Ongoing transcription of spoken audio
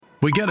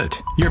We get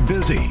it. You're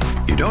busy.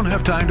 You don't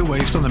have time to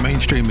waste on the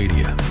mainstream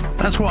media.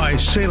 That's why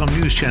Salem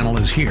News Channel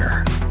is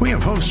here. We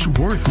have hosts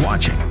worth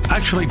watching,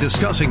 actually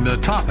discussing the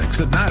topics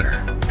that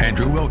matter.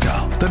 Andrew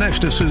Wilkow,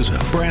 Dinesh D'Souza,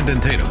 Brandon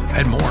Tatum,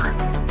 and more.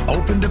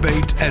 Open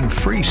debate and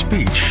free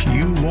speech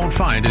you won't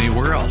find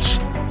anywhere else.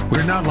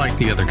 We're not like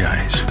the other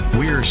guys.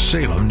 We're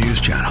Salem News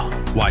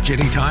Channel. Watch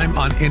anytime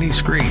on any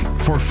screen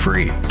for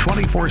free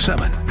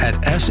 24/7 at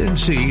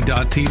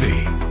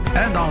snc.tv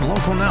and on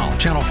Local Now,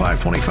 Channel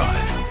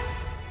 525.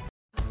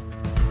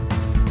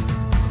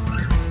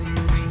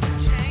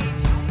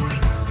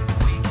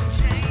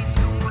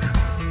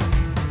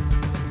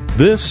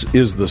 This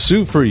is the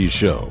Sue Fries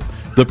Show,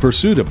 the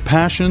pursuit of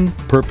passion,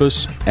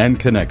 purpose, and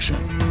connection.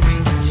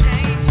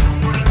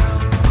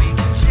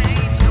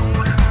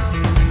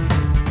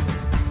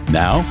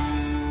 Now,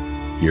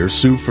 here's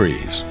Sue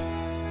Fries.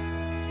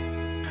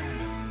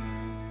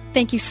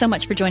 Thank you so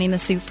much for joining the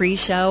Sue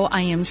Fries Show.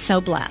 I am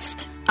so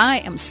blessed.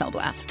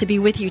 To be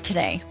with you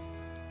today.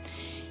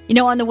 You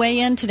know, on the way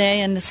in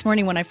today and this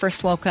morning when I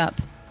first woke up,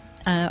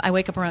 I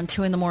wake up around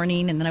 2 in the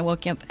morning, and then I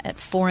woke up at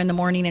 4 in the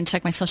morning and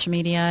check my social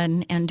media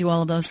and do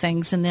all of those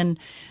things. And then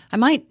I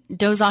might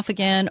doze off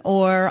again,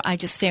 or I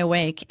just stay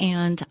awake.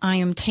 And I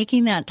am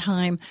taking that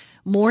time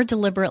more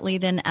deliberately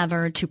than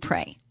ever to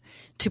pray.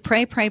 To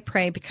pray,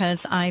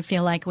 because I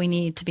feel like we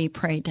need to be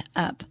prayed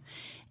up.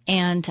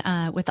 And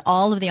with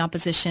all of the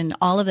opposition,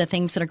 all of the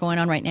things that are going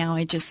on right now,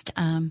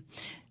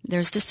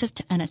 there's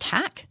just an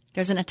attack.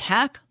 There's an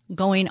attack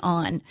going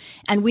on.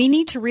 And we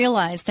need to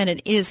realize that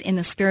it is in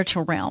the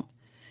spiritual realm.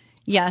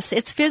 Yes,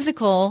 it's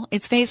physical,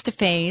 it's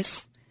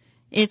face-to-face,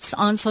 it's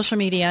on social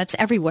media, it's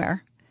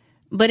everywhere.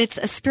 But it's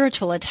a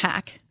spiritual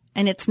attack,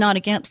 and it's not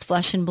against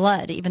flesh and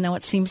blood, even though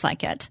it seems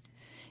like it.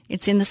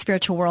 It's in the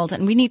spiritual world,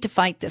 and we need to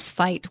fight this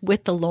fight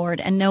with the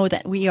Lord and know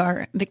that we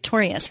are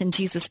victorious in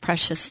Jesus'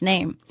 precious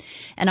name.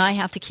 And I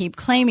have to keep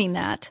claiming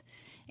that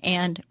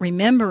and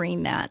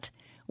remembering that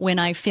when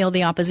I feel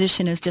the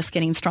opposition is just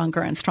getting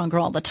stronger and stronger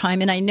all the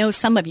time. And I know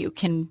some of you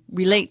can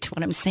relate to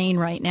what I'm saying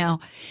right now.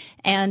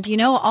 And, you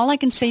know, all I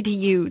can say to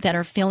you that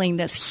are feeling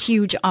this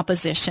huge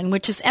opposition,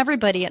 which is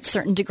everybody at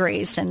certain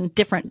degrees and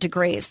different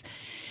degrees,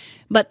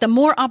 but the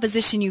more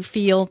opposition you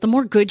feel, the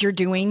more good you're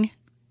doing.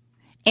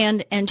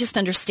 And just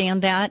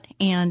understand that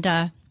and,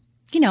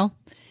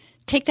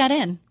 take that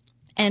in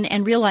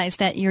and realize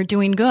that you're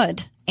doing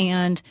good.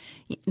 And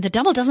the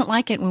devil doesn't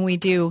like it when we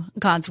do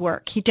God's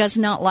work. He does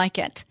not like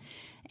it.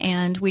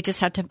 And we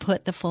just have to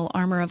put the full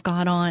armor of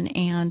God on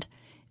and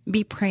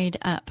be prayed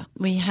up.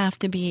 We have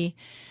to be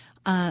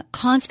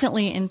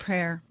constantly in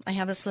prayer. I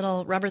have this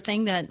little rubber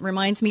thing that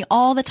reminds me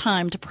all the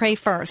time to pray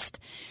first.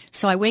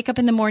 So I wake up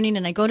in the morning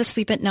and I go to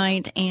sleep at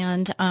night,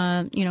 and,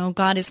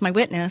 God is my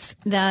witness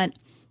that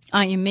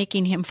I am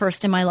making him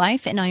first in my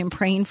life, and I am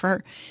praying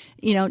for,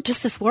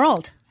 just this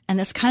world and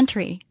this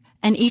country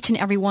and each and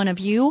every one of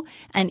you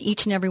and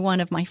each and every one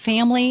of my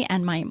family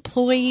and my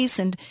employees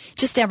and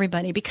just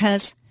everybody,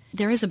 because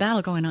there is a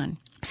battle going on.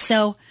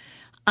 So,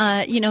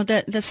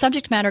 the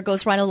subject matter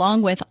goes right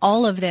along with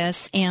all of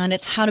this, and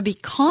it's how to be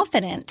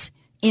confident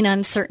in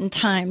uncertain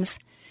times.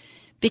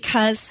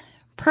 Because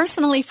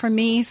personally for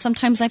me,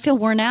 sometimes I feel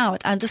worn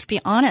out. I'll just be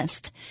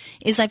honest,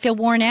 I feel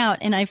worn out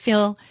and I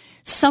feel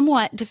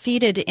somewhat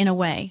defeated in a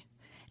way.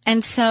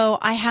 And so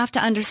I have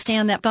to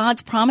understand that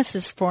God's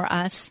promises for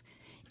us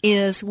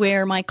is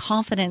where my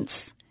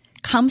confidence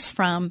comes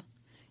from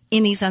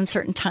in these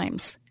uncertain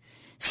times.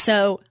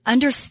 So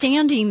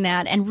understanding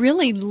that and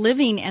really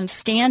living and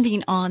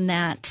standing on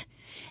that.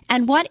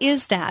 And what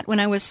is that? When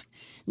I was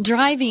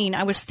driving,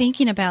 I was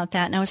thinking about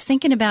that, and I was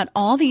thinking about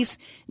all these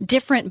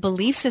different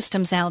belief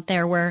systems out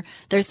there where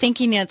they're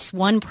thinking it's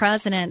one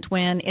president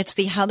when it's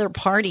the other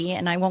party,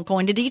 and I won't go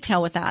into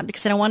detail with that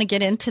because I don't want to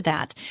get into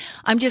that.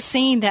 I'm just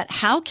saying that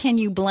how can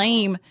you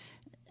blame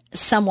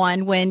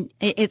someone when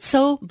it's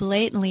so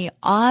blatantly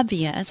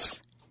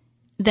obvious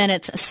that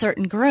it's a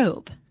certain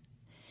group?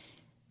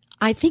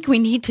 I think we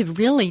need to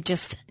really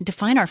just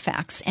define our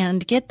facts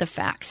and get the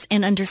facts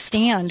and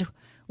understand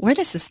where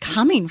this is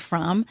coming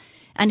from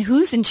and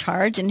who's in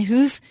charge and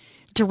who's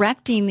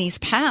directing these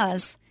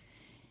paths.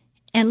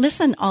 And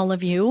listen, all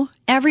of you,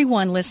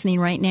 everyone listening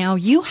right now,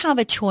 you have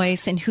a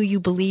choice in who you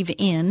believe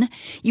in.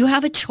 You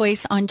have a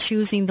choice on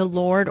choosing the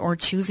Lord or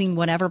choosing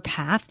whatever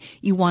path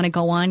you want to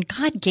go on.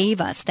 God gave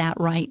us that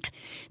right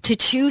to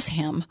choose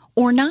him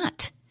or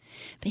not.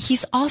 But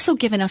he's also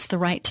given us the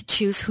right to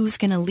choose who's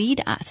going to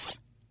lead us.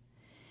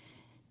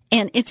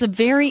 And it's a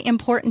very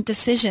important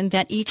decision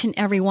that each and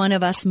every one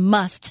of us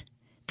must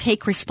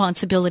take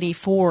responsibility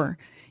for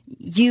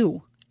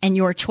you and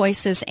your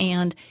choices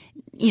and,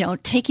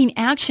 taking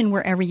action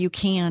wherever you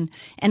can.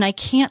 And I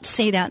can't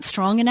say that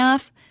strong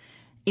enough,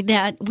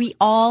 that we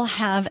all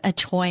have a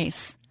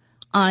choice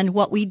on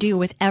what we do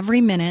with every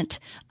minute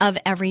of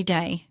every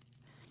day.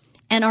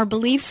 And our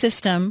belief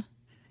system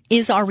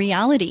is our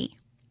reality.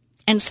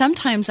 And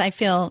sometimes I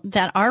feel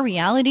that our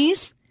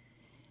realities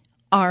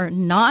are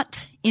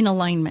not in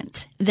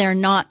alignment. They're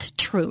not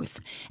truth.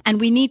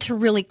 And we need to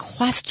really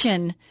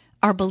question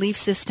our belief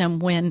system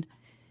when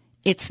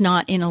it's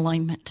not in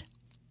alignment.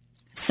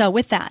 So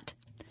with that,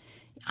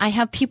 I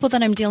have people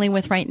that I'm dealing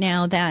with right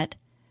now that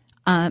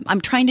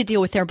I'm trying to deal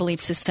with their belief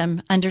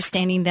system,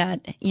 understanding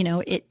that,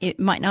 it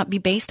might not be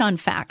based on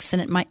facts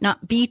and it might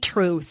not be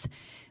truth,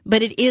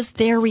 but it is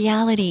their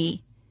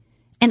reality.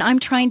 And I'm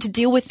trying to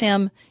deal with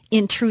them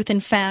in truth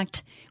and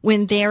fact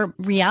when their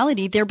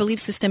reality, their belief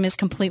system is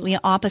completely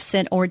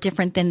opposite or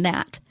different than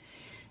that.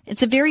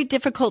 It's a very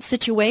difficult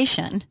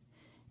situation.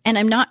 And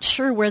I'm not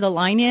sure where the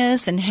line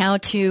is and how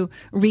to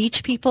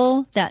reach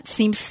people that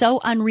seem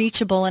so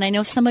unreachable. And I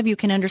know some of you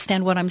can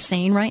understand what I'm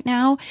saying right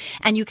now,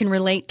 and you can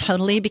relate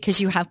totally because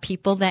you have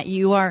people that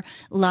you are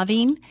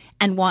loving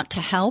and want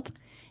to help,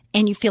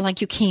 and you feel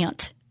like you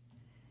can't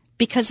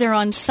because they're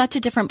on such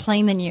a different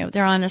plane than you.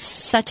 They're on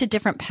such a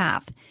different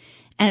path.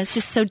 And it's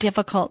just so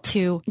difficult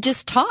to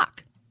just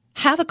talk,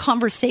 have a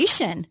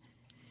conversation.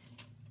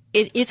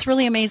 It's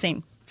really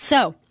amazing.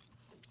 So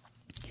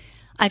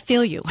I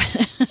feel you.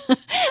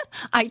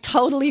 I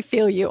totally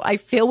feel you. I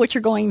feel what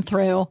you're going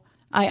through.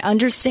 I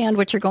understand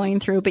what you're going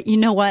through. But you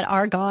know what?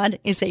 Our God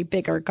is a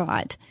bigger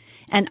God.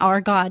 And our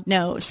God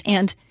knows.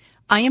 And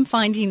I am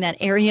finding that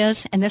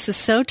areas, and this is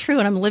so true,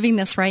 and I'm living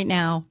this right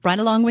now, right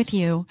along with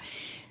you,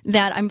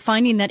 that I'm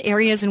finding that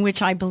areas in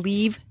which I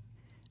believe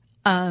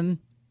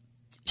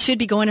should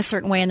be going a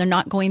certain way and they're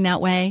not going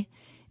that way,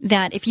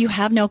 that if you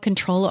have no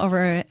control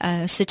over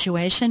a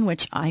situation,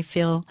 which I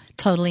feel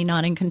totally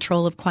not in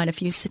control of quite a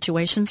few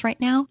situations right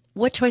now,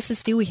 what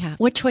choices do we have?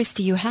 What choice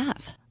do you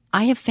have?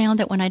 I have found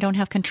that when I don't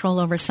have control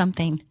over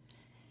something,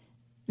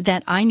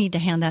 that I need to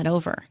hand that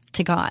over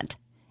to God.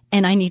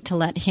 And I need to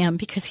let him,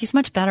 because he's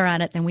much better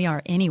at it than we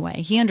are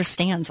anyway. He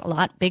understands a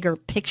lot bigger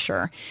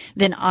picture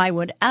than I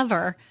would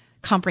ever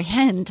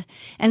comprehend.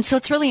 And so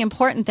it's really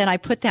important that I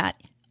put that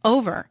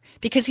over,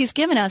 because he's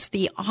given us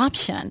the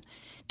option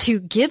to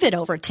give it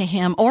over to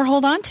him or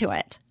hold on to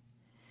it.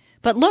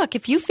 But look,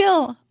 if you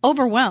feel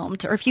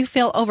overwhelmed or if you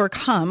feel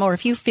overcome or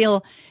if you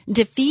feel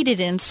defeated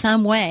in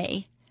some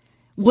way,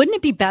 wouldn't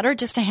it be better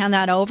just to hand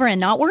that over and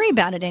not worry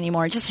about it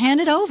anymore? Just hand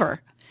it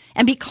over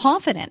and be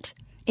confident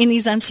in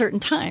these uncertain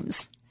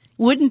times.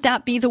 Wouldn't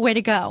that be the way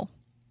to go?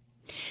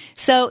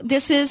 So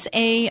this is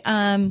a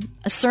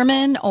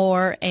sermon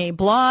or a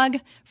blog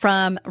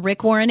from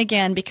Rick Warren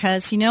again,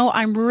 because,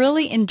 I'm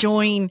really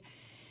enjoying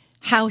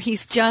how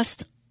he's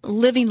just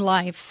living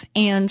life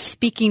and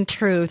speaking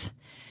truth,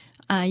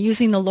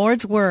 using the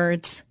Lord's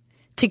words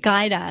to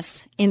guide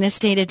us in this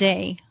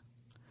day-to-day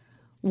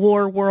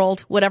war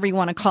world, whatever you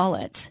want to call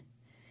it,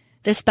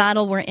 this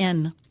battle we're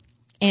in.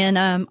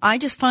 And I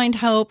just find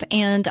hope,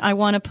 and I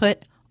want to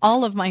put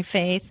all of my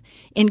faith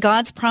in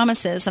God's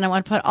promises, and I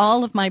want to put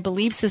all of my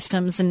belief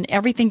systems and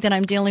everything that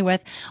I'm dealing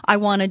with. I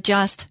want to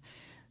just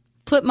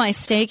put my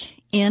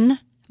stake in,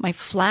 my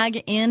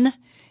flag in,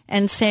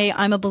 and say,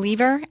 I'm a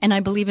believer and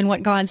I believe in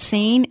what God's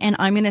saying, and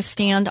I'm going to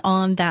stand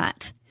on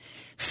that.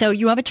 So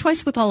you have a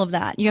choice with all of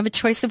that. You have a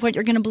choice of what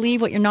you're going to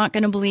believe, what you're not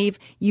going to believe.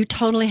 You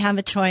totally have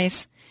a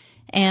choice,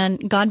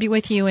 and God be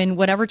with you in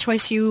whatever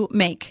choice you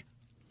make.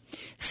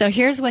 So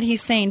here's what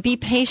he's saying. Be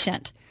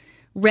patient,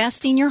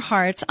 resting your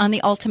hearts on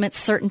the ultimate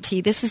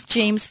certainty. This is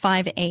James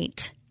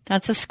 5:8.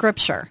 That's a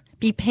scripture.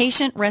 Be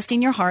patient,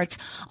 resting your hearts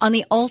on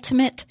the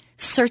ultimate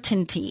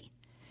certainty.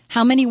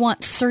 How many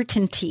want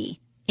certainty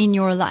in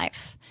your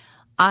life?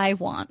 I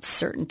want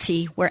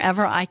certainty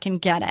wherever I can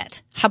get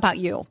it. How about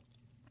you?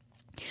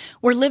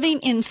 We're living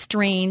in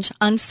strange,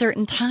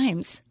 uncertain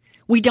times.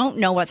 We don't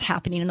know what's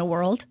happening in the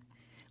world.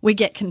 We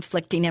get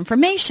conflicting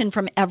information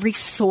from every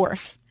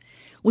source.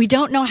 We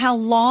don't know how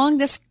long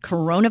this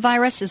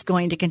coronavirus is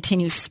going to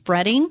continue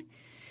spreading.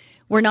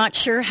 We're not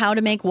sure how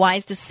to make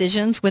wise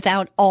decisions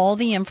without all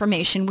the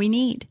information we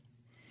need.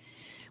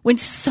 When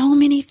so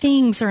many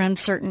things are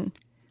uncertain,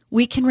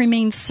 we can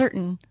remain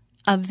certain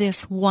of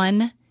this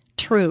one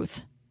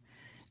truth.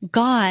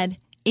 God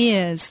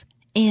is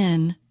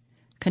in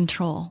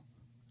control.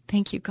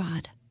 Thank you,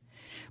 God.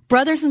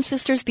 Brothers and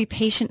sisters, be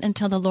patient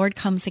until the Lord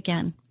comes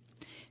again.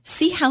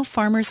 See how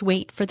farmers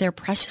wait for their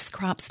precious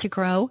crops to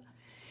grow.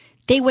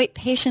 They wait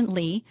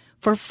patiently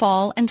for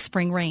fall and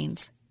spring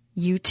rains.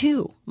 You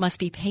too must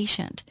be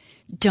patient.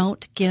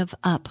 Don't give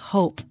up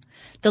hope.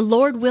 The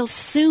Lord will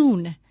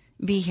soon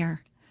be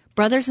here.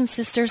 Brothers and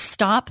sisters,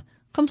 stop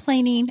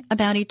complaining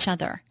about each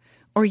other,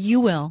 or you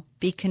will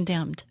be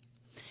condemned.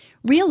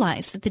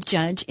 Realize that the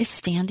judge is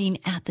standing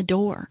at the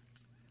door.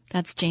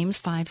 That's James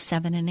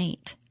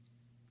 5:7-8.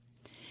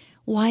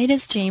 Why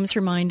does James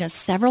remind us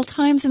several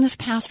times in this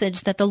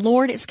passage that the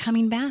Lord is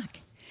coming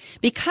back?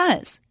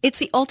 Because it's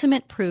the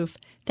ultimate proof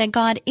that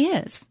God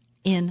is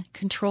in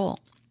control.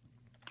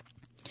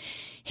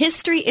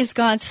 History is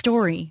God's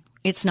story.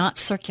 It's not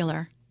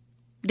circular.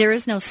 There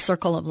is no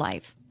circle of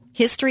life.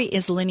 History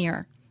is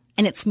linear,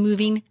 and it's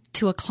moving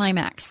to a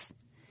climax.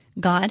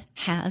 God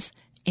has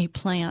a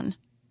plan.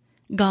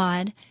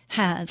 God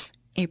has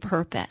a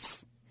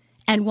purpose.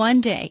 And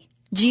one day,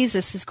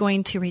 Jesus is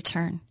going to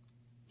return.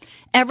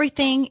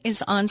 Everything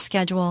is on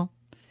schedule.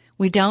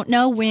 We don't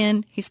know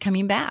when he's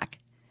coming back,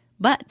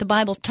 But the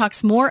Bible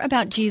talks more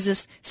about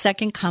Jesus'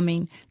 second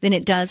coming than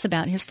it does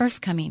about his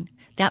first coming.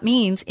 That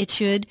means it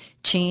should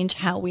change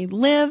how we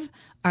live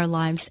our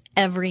lives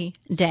every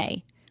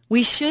day.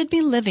 We should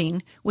be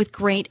living with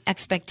great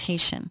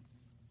expectation.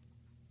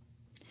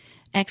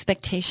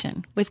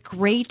 With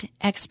great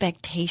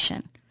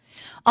expectation.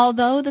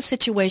 Although the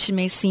situation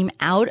may seem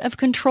out of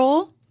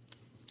control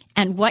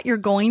and what you're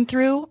going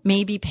through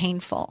may be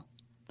painful,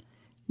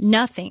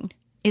 nothing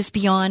is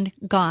beyond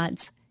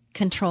God's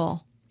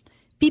control.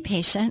 Be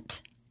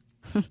patient.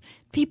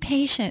 Be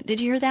patient. Did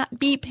you hear that?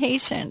 Be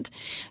patient.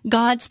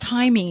 God's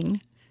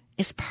timing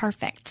is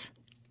perfect.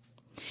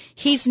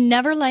 He's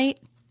never late.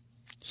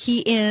 He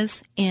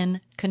is in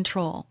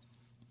control.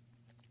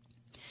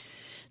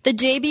 The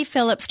J.B.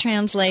 Phillips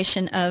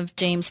translation of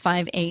James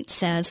 5:8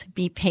 says,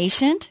 "Be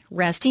patient,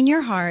 resting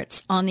your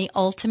hearts on the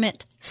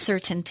ultimate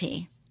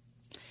certainty."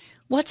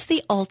 What's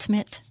the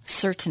ultimate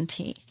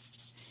certainty?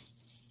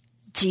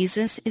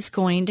 Jesus is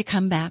going to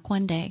come back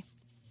one day.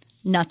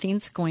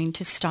 Nothing's going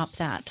to stop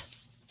that.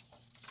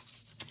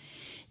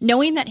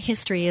 Knowing that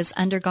history is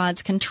under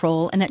God's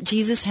control and that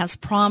Jesus has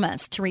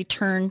promised to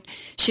return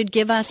should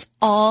give us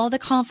all the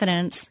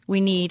confidence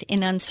we need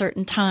in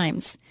uncertain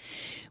times.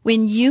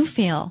 When you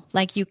feel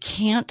like you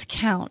can't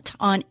count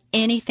on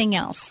anything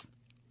else,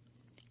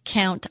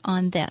 count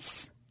on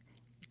this.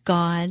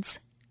 God's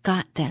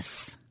got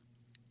this.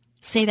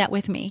 Say that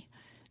with me.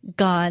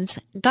 God's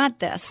got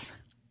this.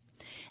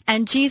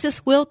 And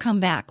Jesus will come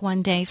back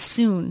one day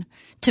soon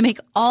to make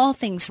all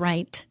things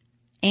right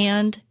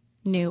and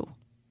new.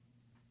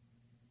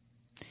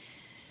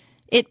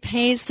 It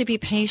pays to be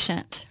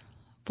patient.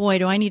 Boy,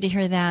 do I need to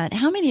hear that.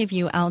 How many of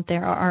you out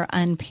there are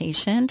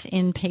impatient?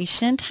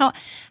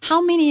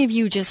 How many of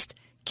you just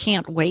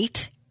can't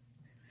wait?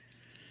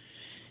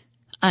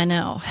 I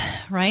know,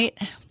 right?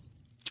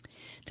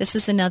 This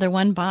is another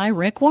one by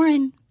Rick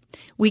Warren.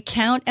 We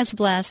count as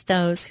blessed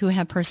those who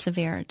have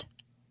persevered.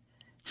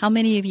 How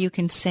many of you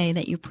can say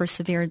that you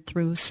persevered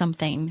through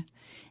something?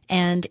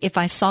 And if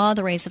I saw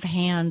the raise of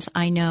hands,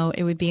 I know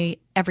it would be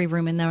every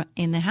room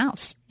in the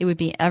house. It would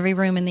be every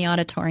room in the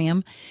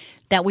auditorium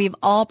that we've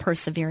all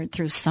persevered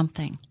through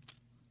something.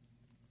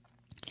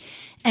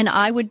 And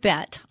I would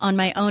bet, on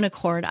my own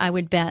accord, I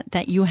would bet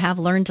that you have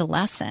learned a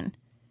lesson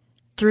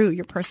through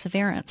your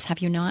perseverance, have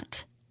you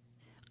not?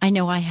 I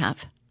know I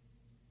have.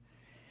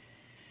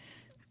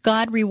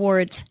 God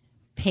rewards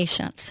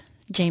patience.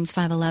 James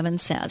 5:11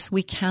 says,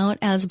 "We count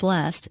as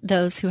blessed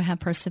those who have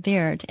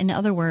persevered." In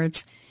other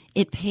words,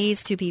 it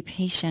pays to be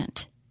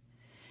patient.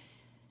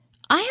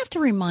 I have to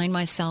remind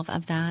myself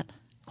of that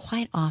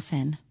quite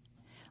often.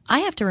 I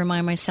have to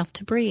remind myself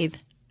to breathe.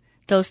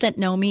 Those that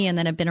know me and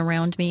that have been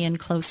around me in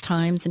close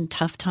times and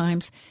tough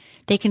times,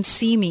 they can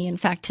see me. In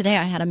fact, today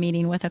I had a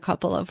meeting with a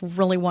couple of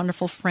really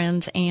wonderful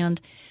friends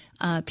and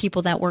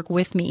people that work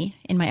with me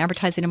in my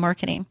advertising and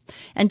marketing.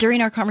 And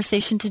during our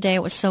conversation today,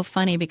 it was so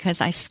funny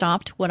because I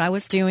stopped what I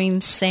was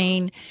doing,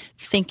 saying,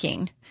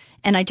 thinking,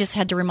 and I just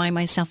had to remind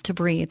myself to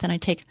breathe. And I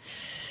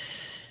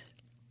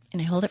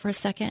hold it for a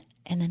second,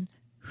 and then,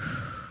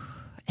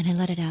 and I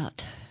let it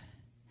out.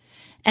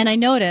 And I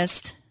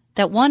noticed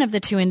that one of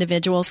the two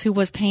individuals who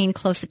was paying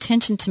close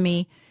attention to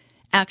me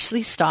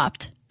actually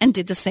stopped and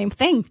did the same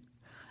thing.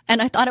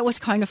 And I thought it was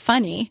kind of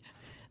funny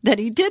that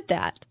he did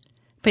that.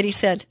 But he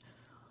said,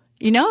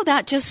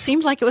 that just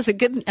seemed like it was a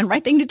good and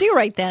right thing to do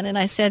right then. And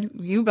I said,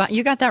 you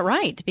got that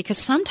right, because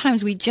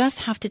sometimes we just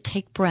have to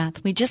take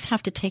breath. We just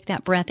have to take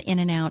that breath in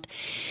and out.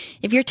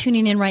 If you're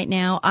tuning in right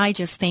now, I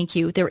just thank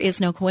you. There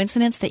is no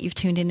coincidence that you've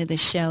tuned into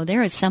this show.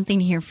 There is something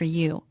here for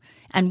you.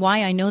 And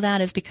why I know that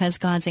is because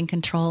God's in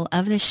control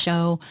of this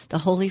show. The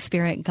Holy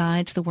Spirit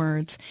guides the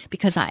words,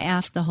 because I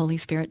ask the Holy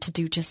Spirit to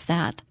do just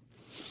that.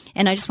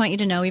 And I just want you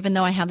to know, even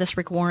though I have this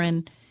Rick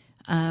Warren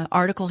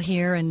article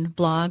here and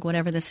blog,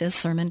 whatever this is,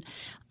 sermon,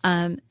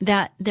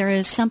 that there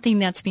is something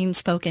that's being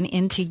spoken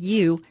into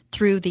you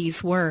through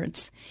these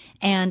words.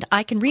 And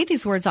I can read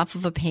these words off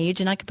of a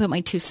page and I can put my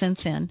 2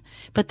 cents in,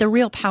 but the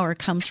real power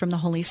comes from the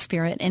Holy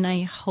Spirit. And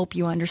I hope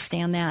you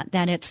understand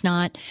that it's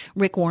not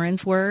Rick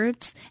Warren's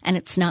words and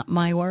it's not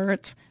my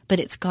words,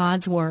 but it's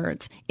God's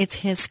words. It's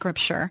his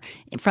scripture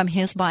from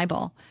his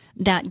Bible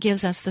that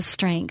gives us the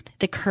strength,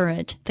 the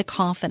courage, the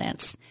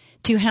confidence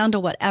to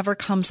handle whatever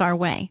comes our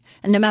way.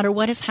 And no matter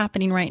what is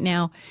happening right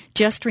now,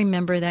 just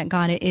remember that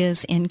God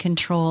is in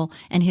control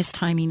and his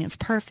timing is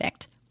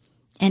perfect.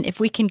 And if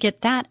we can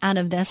get that out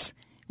of this,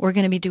 we're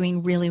going to be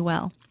doing really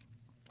well.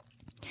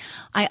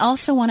 I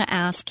also want to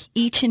ask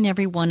each and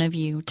every one of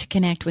you to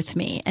connect with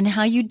me. And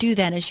how you do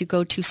that is you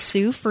go to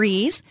Sue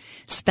Fries,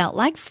 spelt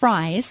like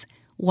fries,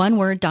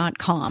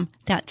 oneword.com.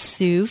 That's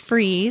Sue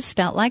Fries,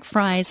 spelt like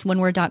fries,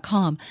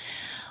 oneword.com.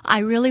 I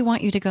really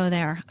want you to go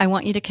there. I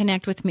want you to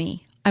connect with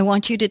me. I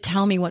want you to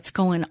tell me what's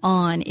going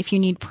on. If you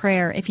need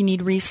prayer, if you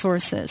need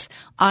resources,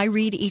 I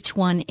read each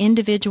one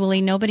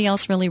individually. Nobody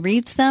else really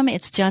reads them.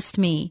 It's just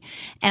me.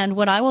 And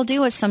what I will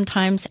do is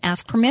sometimes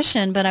ask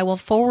permission, but I will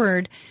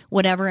forward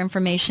whatever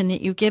information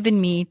that you've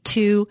given me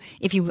to,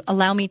 if you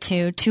allow me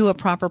to a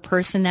proper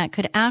person that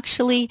could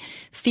actually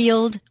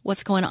field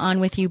what's going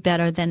on with you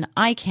better than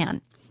I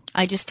can.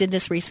 I just did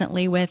this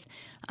recently with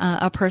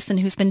a person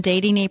who's been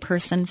dating a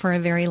person for a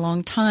very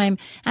long time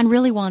and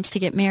really wants to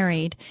get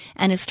married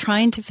and is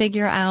trying to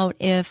figure out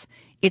if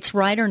it's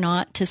right or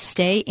not to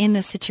stay in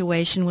the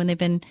situation when they've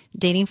been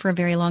dating for a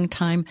very long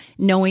time,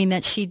 knowing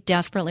that she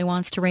desperately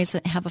wants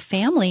to have a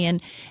family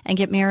and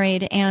get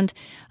married. And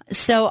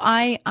so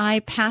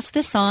I passed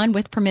this on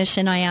with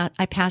permission. I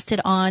passed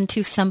it on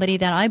to somebody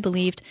that I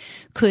believed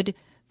could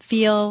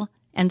feel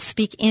and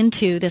speak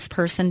into this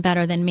person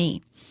better than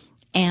me.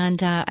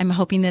 And I'm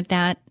hoping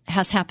that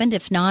has happened.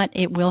 If not,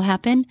 it will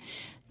happen.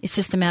 It's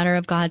just a matter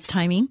of God's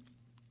timing.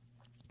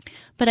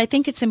 But I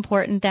think it's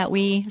important that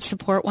we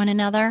support one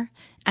another,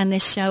 and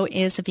this show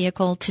is a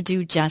vehicle to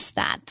do just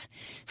that.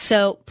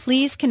 So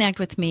please connect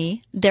with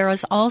me. There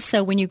is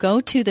also, when you go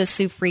to the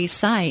Sue Free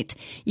site,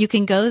 you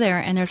can go there,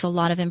 and there's a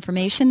lot of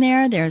information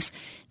there. There's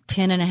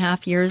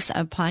 10.5 years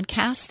of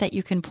podcasts that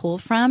you can pull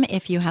from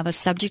if you have a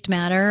subject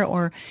matter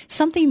or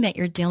something that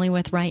you're dealing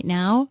with right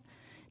now,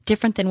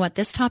 different than what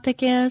this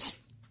topic is.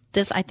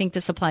 I think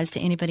this applies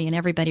to anybody and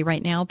everybody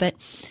right now. But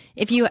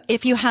if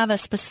you have a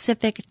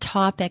specific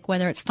topic,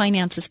 whether it's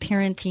finances,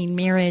 parenting,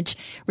 marriage,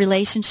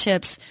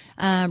 relationships,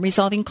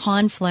 resolving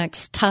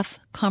conflicts, tough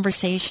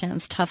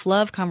conversations, tough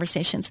love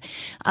conversations,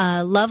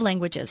 love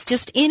languages,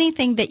 just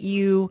anything that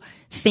you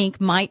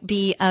think might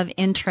be of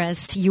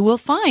interest, you will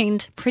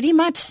find pretty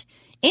much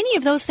any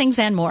of those things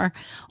and more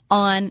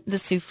on the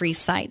Sue Free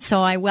site.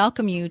 So I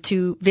welcome you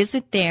to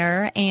visit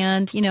there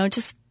and,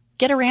 just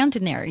get around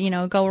in there,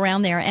 go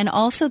around there. And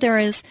also there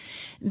is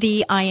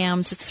the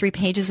IAMs. It's 3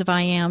 pages of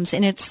IAMs.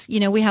 And it's,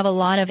 we have a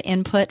lot of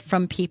input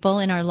from people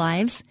in our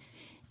lives.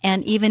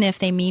 And even if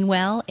they mean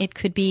well, it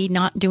could be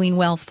not doing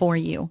well for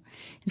you.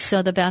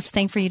 So the best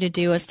thing for you to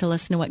do is to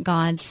listen to what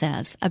God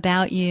says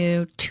about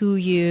you, to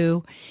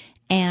you,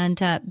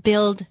 and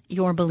build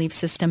your belief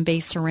system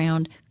based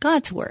around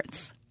God's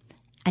words.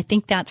 I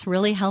think that's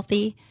really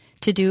healthy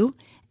to do.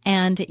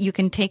 And you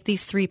can take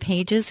these 3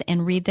 pages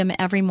and read them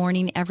every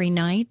morning, every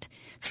night.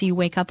 So you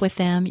wake up with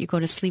them, you go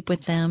to sleep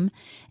with them,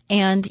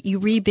 and you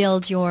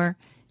rebuild your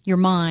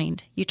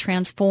mind. You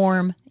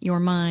transform your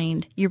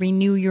mind. You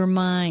renew your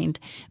mind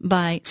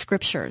by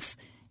scriptures.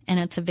 And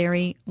it's a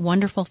very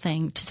wonderful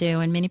thing to do.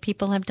 And many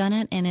people have done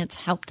it, and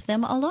it's helped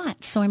them a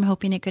lot. So I'm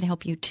hoping it could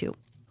help you too.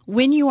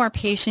 When you are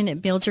patient,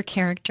 it builds your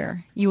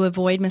character. You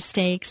avoid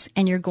mistakes,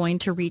 and you're going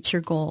to reach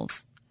your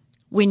goals.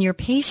 When you're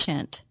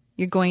patient,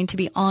 you're going to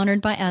be honored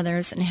by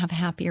others and have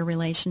happier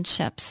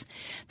relationships.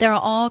 There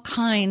are all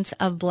kinds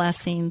of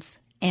blessings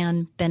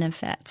and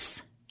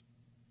benefits.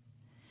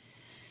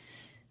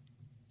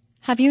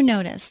 Have you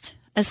noticed,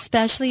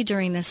 especially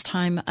during this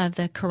time of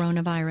the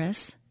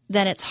coronavirus,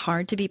 that it's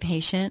hard to be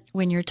patient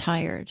when you're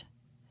tired?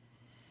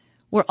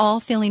 We're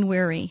all feeling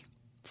weary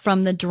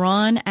from the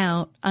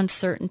drawn-out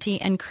uncertainty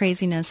and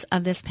craziness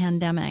of this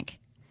pandemic.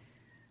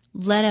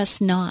 Let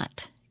us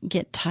not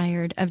get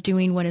tired of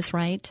doing what is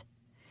right.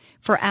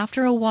 For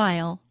after a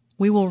while,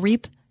 we will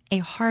reap a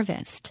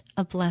harvest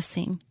of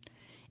blessing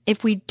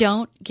if we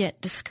don't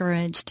get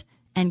discouraged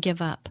and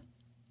give up.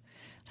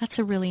 That's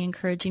a really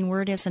encouraging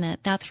word, isn't it?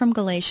 That's from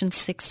Galatians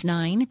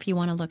 6:9, if you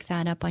want to look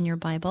that up on your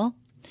Bible.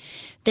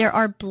 There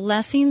are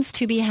blessings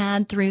to be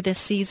had through this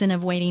season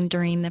of waiting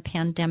during the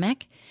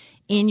pandemic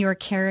in your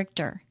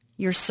character,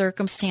 your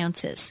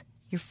circumstances,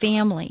 your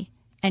family,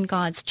 and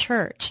God's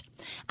church.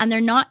 And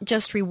they're not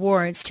just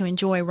rewards to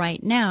enjoy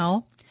right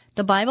now.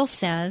 The Bible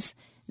says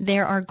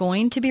there are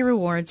going to be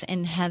rewards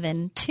in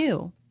heaven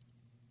too.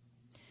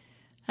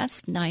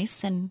 That's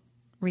nice and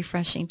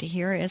refreshing to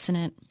hear, isn't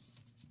it?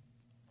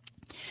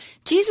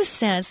 Jesus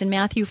says in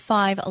Matthew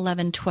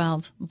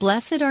 5:11-12,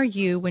 "Blessed are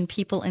you when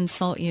people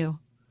insult you."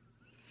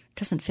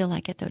 Doesn't feel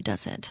like it though,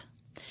 does it?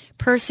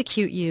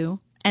 "Persecute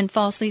you and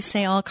falsely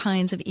say all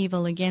kinds of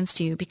evil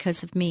against you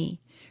because of me.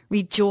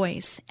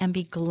 Rejoice and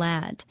be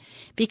glad,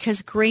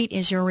 because great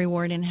is your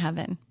reward in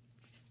heaven."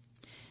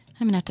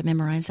 I'm going to have to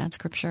memorize that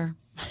scripture.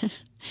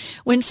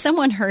 When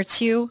someone hurts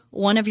you,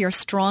 one of your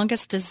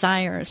strongest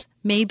desires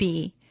may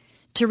be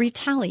to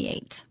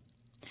retaliate.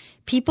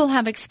 People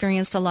have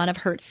experienced a lot of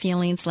hurt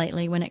feelings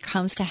lately when it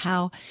comes to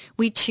how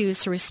we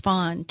choose to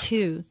respond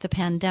to the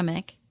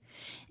pandemic.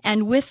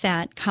 And with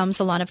that comes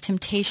a lot of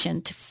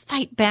temptation to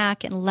fight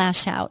back and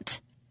lash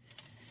out.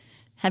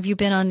 Have you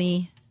been on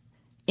the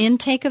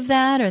intake of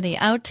that or the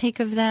outtake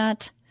of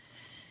that?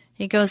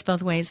 It goes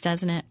both ways,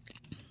 doesn't it?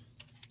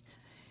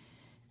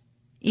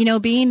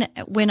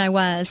 When I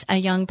was a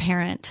young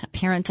parent, a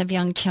parent of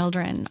young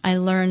children, I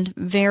learned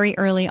very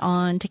early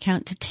on to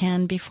count to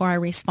 10 before I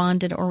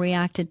responded or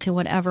reacted to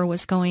whatever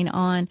was going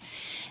on.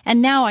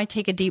 And now I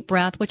take a deep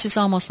breath, which is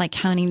almost like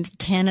counting to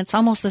 10. It's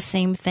almost the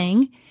same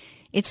thing.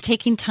 It's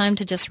taking time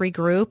to just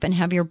regroup and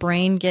have your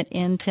brain get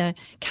into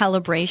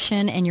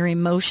calibration and your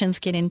emotions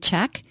get in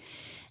check.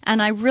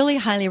 And I really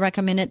highly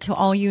recommend it to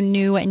all you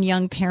new and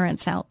young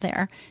parents out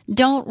there.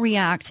 Don't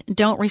react.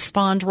 Don't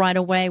respond right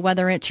away,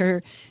 whether it's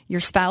your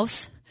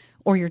spouse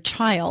or your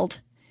child.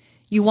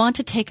 You want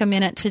to take a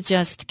minute to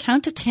just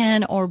count to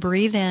 10 or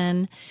breathe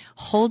in,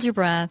 hold your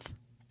breath,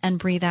 and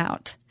breathe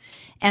out.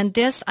 And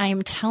this, I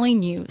am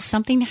telling you,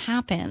 something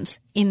happens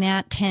in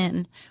that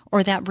 10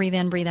 or that breathe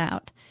in, breathe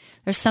out.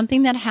 There's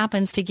something that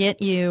happens to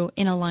get you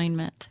in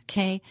alignment,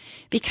 okay?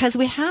 Because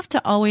we have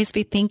to always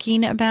be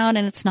thinking about,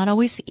 and it's not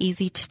always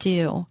easy to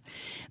do,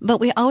 but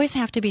we always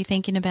have to be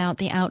thinking about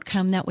the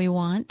outcome that we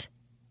want.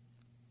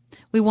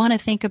 We want to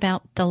think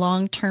about the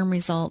long-term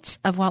results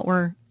of what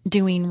we're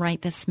doing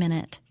right this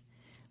minute.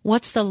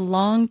 What's the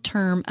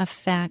long-term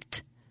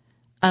effect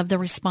of the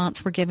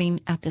response we're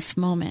giving at this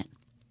moment?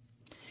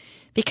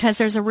 Because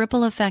there's a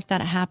ripple effect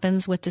that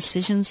happens with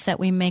decisions that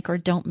we make or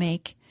don't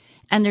make.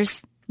 And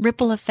there's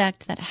ripple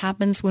effect that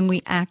happens when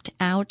we act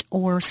out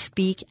or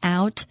speak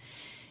out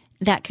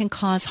that can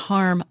cause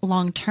harm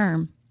long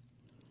term.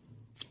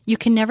 You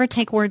can never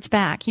take words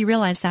back. You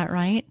realize that,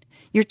 right?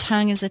 Your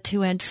tongue is a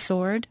two-edged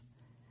sword.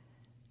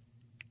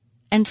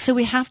 And so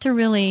we have to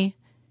really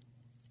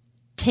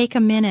take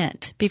a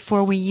minute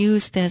before we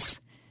use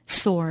this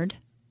sword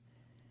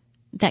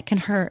that can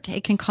hurt.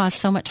 It can cause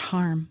so much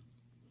harm.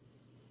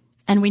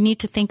 And we need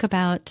to think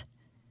about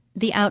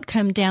the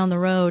outcome down the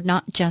road,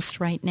 not just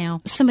right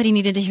now. Somebody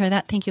needed to hear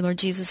that. Thank you, Lord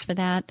Jesus, for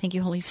that. Thank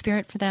you, Holy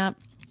Spirit, for that.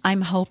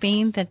 I'm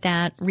hoping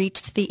that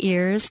reached the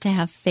ears, to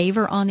have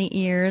favor on the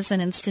ears, and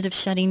instead of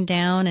shutting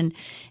down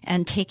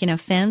and taking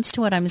offense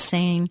to what I'm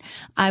saying,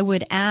 I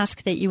would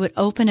ask that you would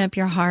open up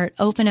your heart,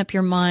 open up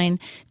your mind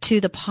to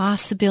the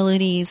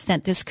possibilities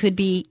that this could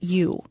be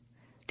you.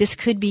 This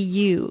could be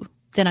you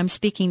that I'm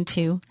speaking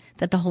to,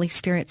 that the Holy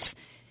Spirit's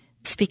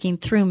speaking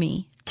through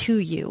me to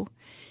you.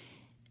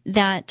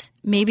 That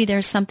maybe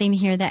there's something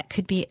here that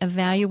could be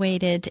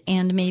evaluated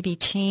and maybe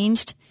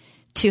changed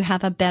to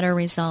have a better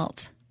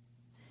result.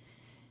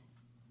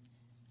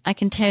 I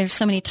can tell you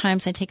so many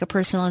times I take a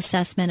personal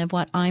assessment of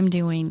what I'm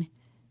doing.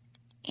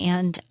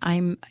 And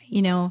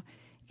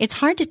it's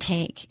hard to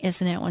take,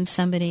 isn't it, when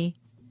somebody,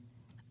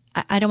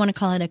 I don't want to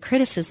call it a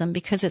criticism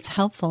because it's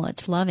helpful,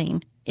 it's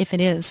loving, if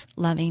it is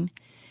loving.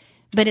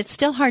 But it's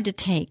still hard to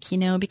take,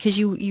 because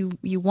you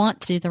want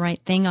to do the right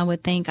thing, I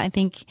would think. I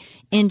think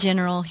in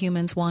general,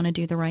 humans want to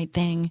do the right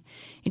thing.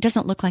 It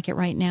doesn't look like it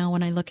right now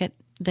when I look at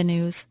the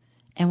news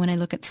and when I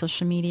look at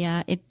social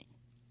media.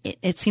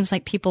 It seems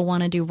like people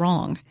want to do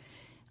wrong.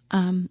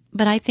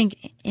 But I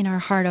think in our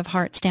heart of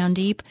hearts down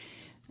deep,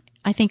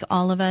 I think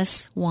all of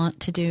us want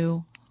to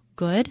do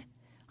good.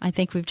 I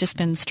think we've just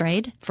been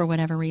strayed for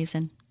whatever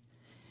reason.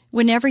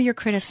 Whenever you're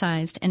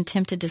criticized and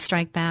tempted to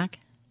strike back,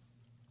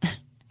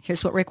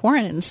 here's what Rick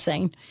Warren is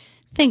saying.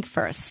 Think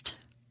first.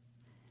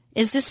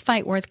 Is this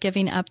fight worth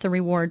giving up the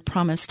reward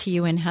promised to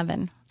you in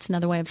heaven? It's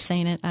another way of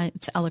saying it.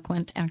 It's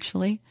eloquent,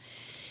 actually.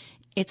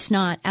 It's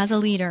not. As a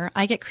leader,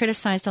 I get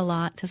criticized a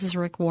lot. This is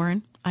Rick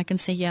Warren. I can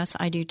say, yes,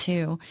 I do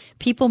too.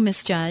 People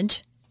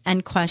misjudge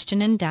and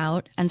question and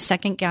doubt and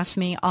second guess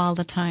me all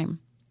the time.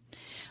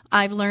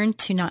 I've learned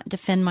to not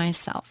defend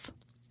myself.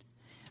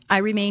 I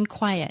remain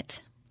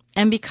quiet.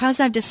 And because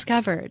I've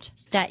discovered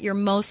that you're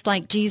most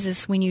like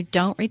Jesus when you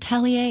don't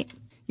retaliate,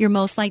 you're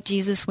most like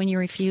Jesus when you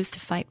refuse to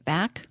fight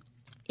back.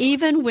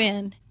 Even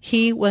when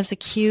he was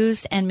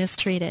accused and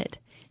mistreated,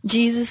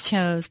 Jesus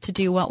chose to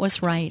do what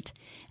was right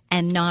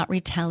and not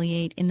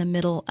retaliate in the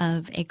middle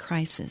of a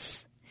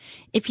crisis.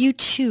 If you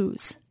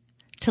choose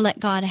to let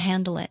God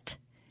handle it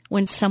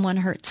when someone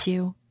hurts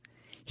you,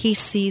 he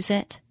sees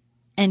it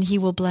and he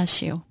will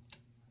bless you.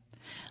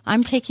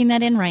 I'm taking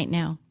that in right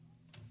now.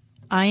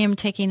 I am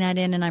taking that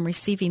in and I'm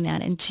receiving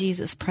that in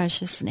Jesus'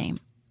 precious name.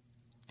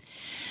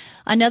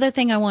 Another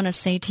thing I want to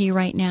say to you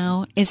right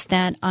now is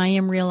that I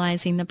am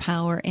realizing the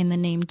power in the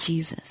name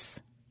Jesus.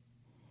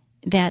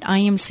 That I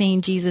am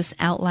saying Jesus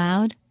out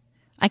loud.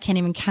 I can't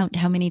even count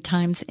how many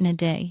times in a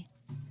day.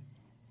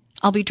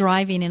 I'll be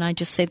driving and I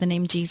just say the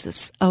name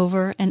Jesus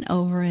over and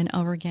over and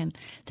over again.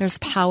 There's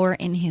power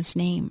in his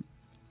name.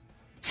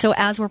 So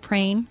as we're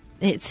praying,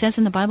 it says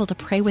in the Bible to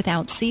pray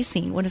without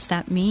ceasing. What does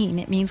that mean?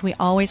 It means we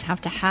always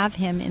have to have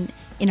him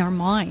in our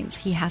minds.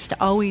 He has to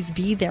always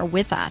be there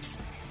with us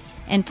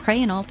and pray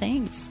in all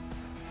things.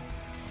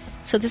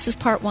 So this is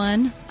part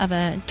 1 of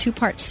a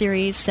 2-part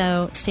series,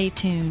 so stay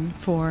tuned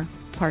for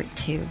part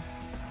 2.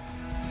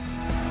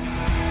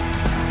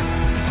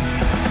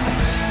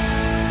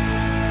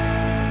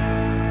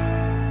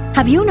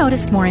 Have you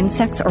noticed more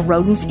insects or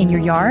rodents in your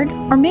yard,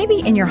 or maybe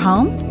in your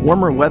home?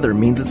 Warmer weather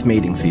means it's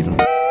mating season.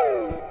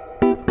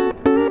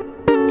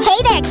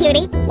 Hey there,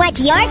 cutie. What's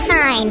your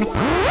sign?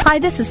 Hi,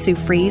 this is Sue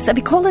Fries of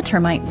Ecola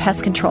Termite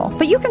Pest Control,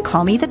 but you can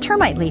call me the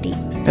Termite Lady.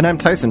 And I'm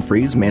Tyson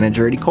Fries,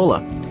 manager at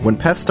Ecola. When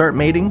pests start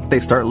mating, they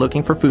start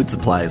looking for food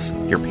supplies.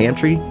 Your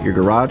pantry, your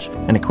garage,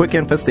 and a quick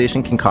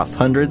infestation can cost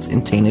hundreds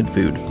in tainted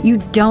food. You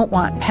don't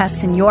want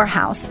pests in your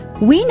house.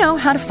 We know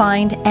how to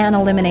find and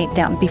eliminate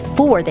them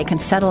before they can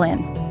settle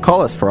in.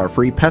 Call us for our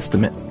free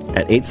Pestimate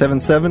at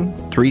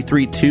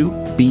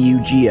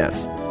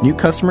 877-332-BUGS. New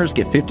customers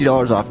get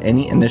 $50 off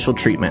any initial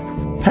treatment.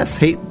 Pests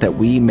hate that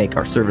we make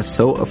our service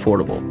so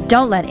affordable.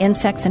 Don't let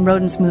insects and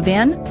rodents move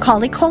in.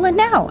 Call Ecola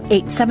now,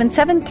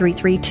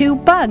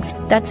 877-332-BUGS.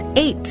 That's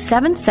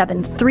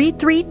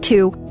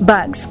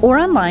 877-332-BUGS. Or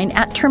online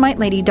at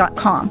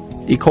termitelady.com.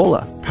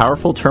 Ecola,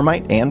 powerful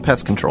termite and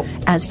pest control.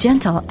 As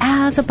gentle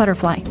as a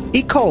butterfly.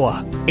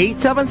 Ecola,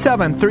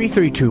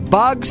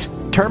 877-332-BUGS,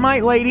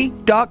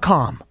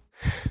 termitelady.com.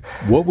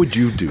 What would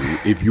you do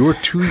if your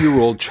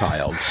 2-year-old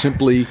child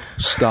simply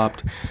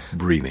stopped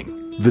breathing?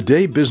 The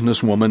day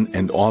businesswoman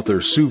and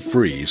author Sue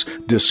Fries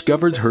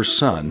discovered her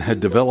son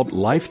had developed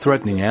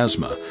life-threatening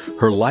asthma,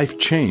 her life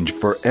changed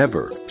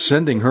forever,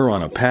 sending her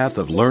on a path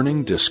of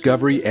learning,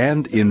 discovery,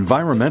 and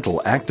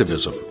environmental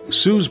activism.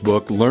 Sue's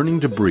book,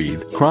 Learning to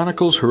Breathe,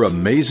 chronicles her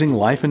amazing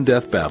life and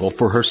death battle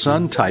for her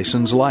son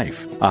Tyson's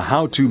life, a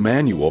how-to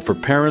manual for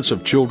parents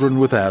of children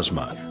with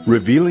asthma,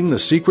 revealing the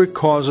secret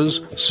causes,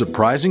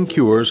 surprising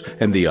cures,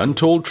 and the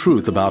untold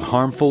truth about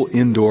harmful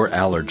indoor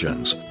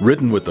allergens.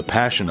 Written with the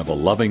passion of a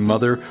loving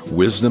mother,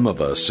 wisdom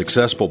of a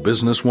successful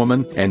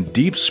businesswoman, and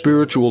deep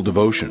spiritual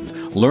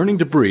devotion, Learning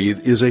to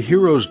Breathe is a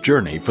hero's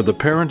journey for the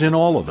parent in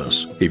all of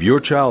us. If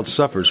your child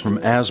suffers from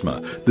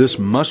asthma, this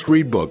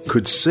must-read book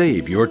could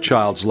save your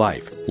child's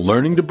life.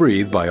 Learning to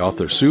Breathe by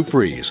author Sue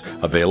Fries,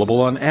 available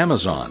on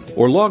Amazon,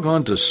 or log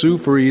on to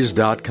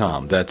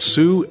SueFries.com. That's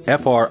Sue,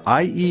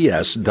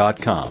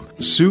 Fries.com.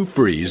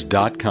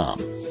 SueFries.com.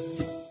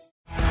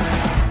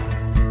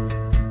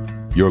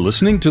 You're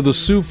listening to The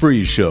Sue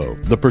Fries Show,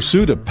 the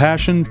pursuit of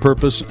passion,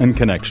 purpose, and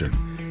connection.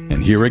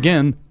 And here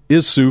again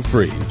is Sue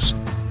Fries.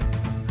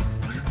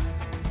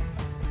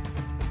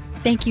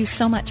 Thank you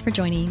so much for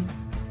joining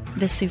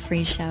The Sue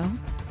Fries Show.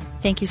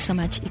 Thank you so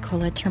much,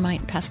 Ecola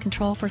Termite and Pest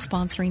Control, for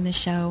sponsoring the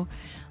show.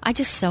 I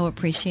just so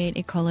appreciate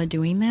Ecola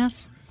doing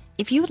this.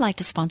 If you would like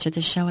to sponsor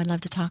this show, I'd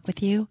love to talk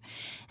with you.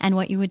 And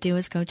what you would do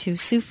is go to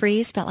Sue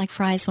Fries, spelled like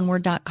fries, one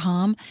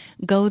word.com.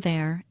 Go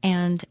there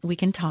and we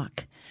can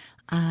talk.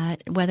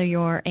 Whether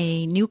you're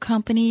a new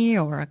company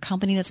or a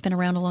company that's been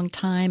around a long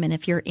time, and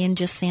if you're in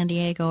just San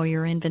Diego or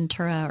you're in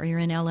Ventura or you're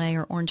in LA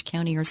or Orange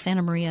County or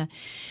Santa Maria,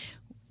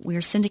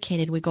 we're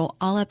syndicated. We go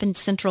all up in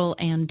Central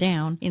and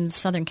down in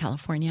Southern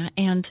California.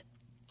 And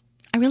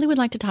I really would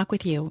like to talk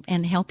with you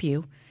and help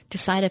you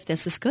decide if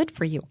this is good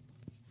for you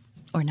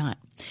or not.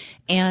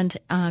 And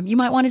you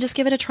might want to just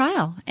give it a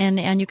trial.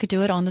 And you could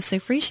do it on the Sue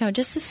Fries Show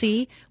just to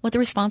see what the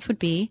response would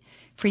be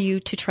for you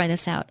to try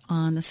this out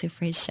on the Sue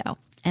Fries Show.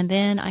 And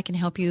then I can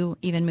help you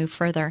even move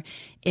further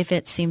if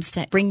it seems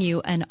to bring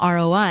you an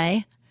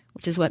ROI,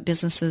 which is what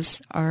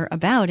businesses are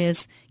about,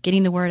 is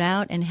getting the word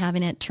out and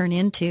having it turn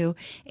into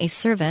a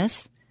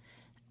service.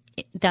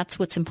 That's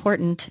what's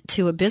important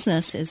to a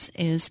business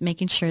is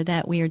making sure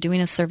that we are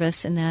doing a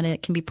service and that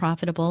it can be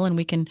profitable and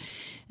we can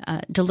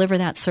deliver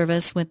that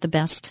service with the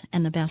best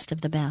and the best of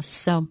the best.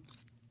 So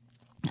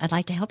I'd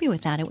like to help you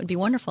with that. It would be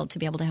wonderful to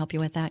be able to help you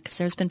with that because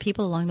there's been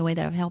people along the way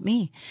that have helped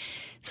me.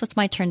 So it's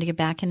my turn to give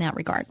back in that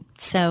regard.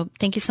 So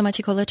thank you so much,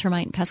 Ecola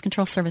Termite and Pest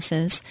Control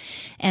Services.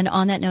 And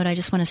on that note, I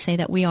just want to say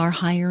that we are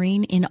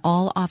hiring in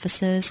all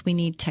offices. We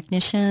need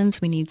technicians.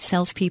 We need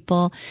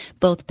salespeople,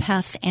 both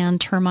pest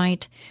and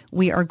termite.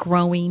 We are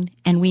growing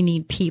and we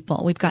need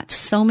people. We've got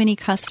so many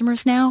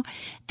customers now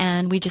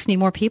and we just need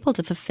more people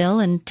to fulfill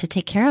and to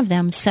take care of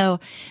them. So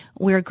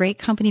we're a great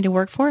company to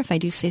work for, if I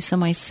do say so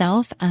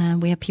myself.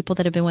 We have people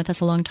that have been with us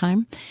a long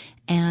time.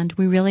 And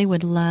we really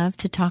would love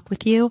to talk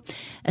with you,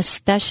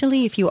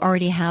 especially if you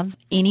already have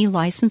any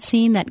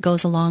licensing that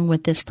goes along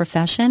with this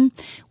profession.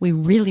 We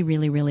really,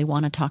 really, really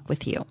want to talk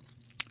with you.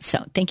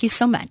 So thank you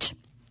so much.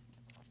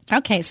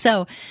 Okay,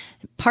 so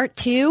part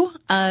 2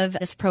 of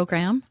this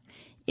program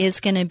is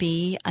going to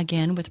be,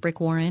 again, with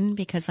Rick Warren,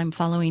 because I'm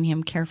following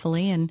him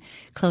carefully and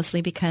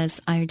closely because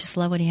I just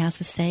love what he has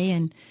to say.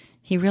 And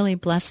he really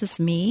blesses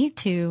me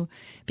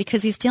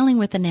because he's dealing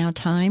with the now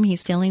time.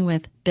 He's dealing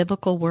with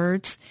biblical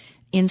words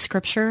in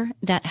Scripture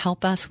that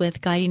help us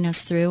with guiding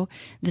us through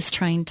this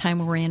trying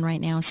time we're in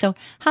right now. So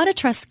how to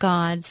trust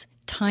God's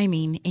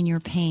timing in your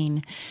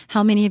pain.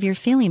 How many of you are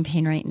feeling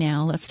pain right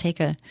now? Let's take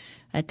a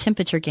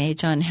temperature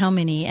gauge on how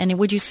many. And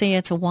would you say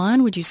it's a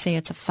 1? Would you say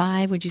it's a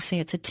 5? Would you say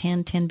it's a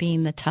 10? 10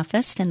 being the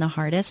toughest and the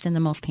hardest and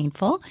the most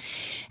painful.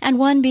 And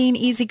 1 being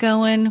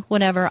easygoing,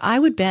 whatever. I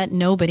would bet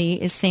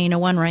nobody is saying a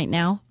 1 right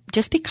now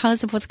just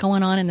because of what's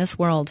going on in this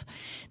world.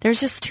 There's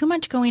just too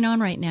much going on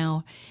right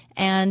now.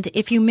 And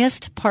if you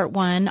missed part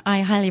 1, I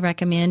highly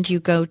recommend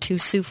you go to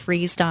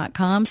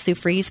SueFries.com, Sue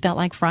Fries, spelled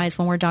like fries,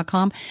 one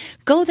word.com.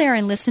 Go there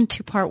and listen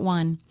to part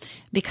 1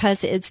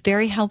 because it's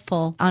very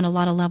helpful on a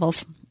lot of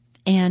levels.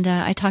 And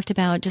I talked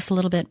about just a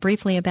little bit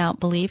briefly about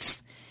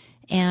beliefs,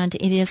 and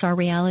it is our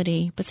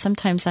reality. But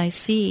sometimes I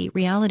see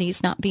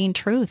realities not being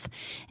truth.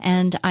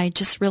 And I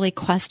just really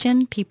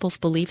question people's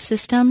belief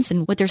systems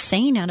and what they're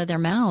saying out of their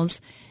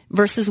mouths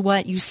versus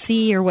what you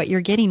see or what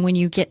you're getting when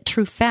you get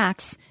true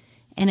facts.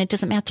 And it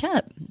doesn't match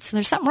up. So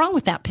there's something wrong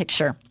with that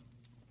picture.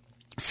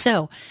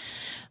 So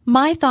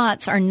my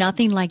thoughts are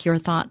nothing like your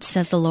thoughts,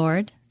 says the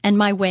Lord. and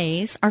my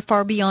ways are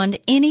far beyond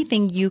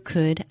anything you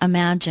could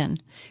imagine.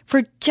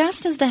 For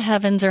just as the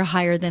heavens are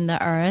higher than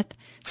the earth,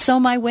 so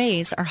my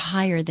ways are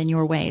higher than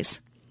your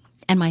ways,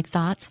 and my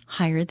thoughts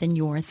higher than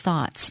your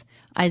thoughts.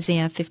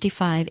 Isaiah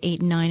 55, 8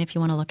 and 9, if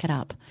you want to look it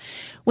up.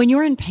 When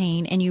you're in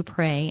pain and you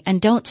pray and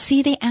don't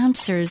see the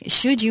answers,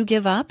 should you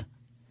give up?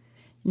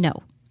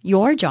 No.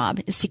 Your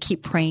job is to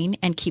keep praying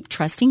and keep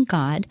trusting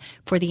God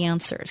for the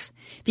answers,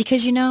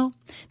 because you know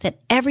that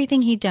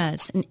everything he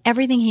does and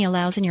everything he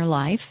allows in your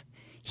life,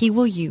 he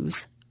will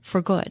use for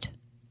good.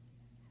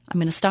 I'm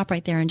going to stop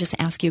right there and just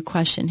ask you a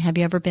question. Have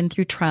you ever been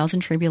through trials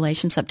and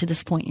tribulations up to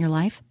this point in your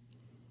life?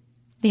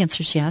 The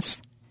answer is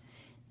yes.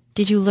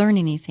 Did you learn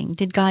anything?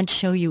 Did God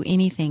show you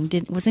anything?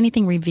 Was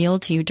anything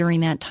revealed to you during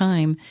that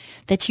time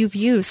that you've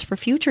used for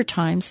future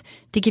times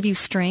to give you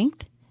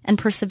strength and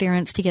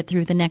perseverance to get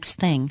through the next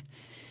thing?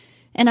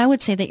 And I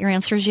would say that your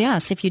answer is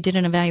yes. If you did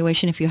an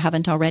evaluation, if you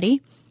haven't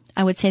already,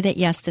 I would say that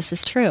yes, this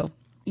is true.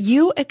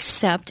 You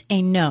accept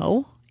a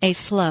no, a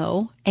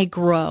slow, a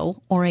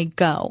grow, or a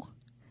go,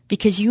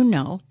 because you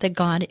know that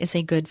God is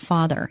a good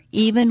father,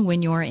 even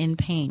when you're in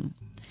pain.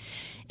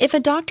 If a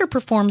doctor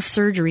performs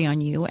surgery on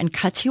you and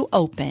cuts you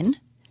open,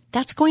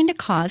 that's going to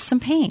cause some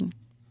pain.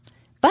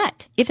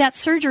 But if that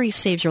surgery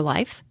saves your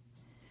life,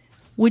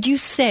 would you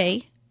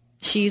say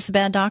she's a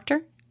bad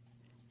doctor?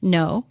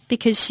 No,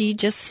 because she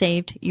just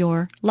saved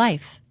your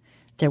life.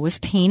 There was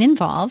pain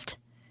involved,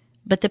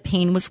 but the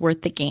pain was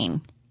worth the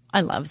gain.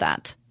 I love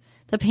that.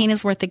 The pain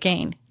is worth the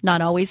gain. Not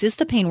always is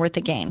the pain worth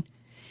the gain.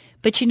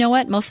 But you know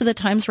what? Most of the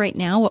times right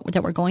now,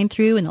 that we're going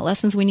through and the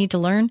lessons we need to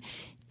learn,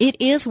 it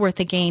is worth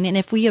the gain. And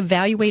if we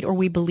evaluate or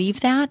we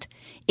believe that,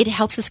 it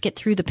helps us get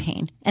through the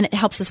pain. And it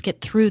helps us get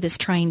through this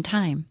trying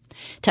time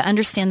to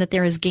understand that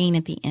there is gain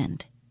at the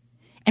end.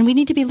 And we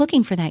need to be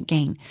looking for that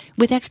gain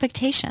with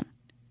expectation.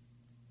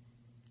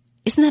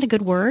 Isn't that a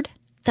good word?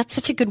 That's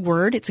such a good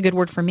word. It's a good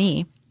word for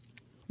me.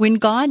 When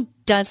God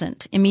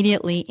doesn't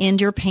immediately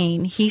end your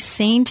pain, he's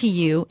saying to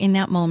you in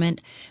that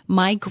moment,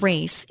 my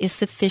grace is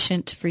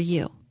sufficient for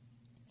you.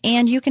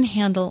 And you can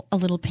handle a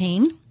little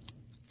pain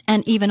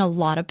and even a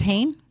lot of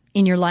pain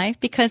in your life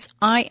because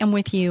I am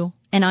with you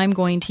and I'm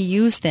going to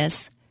use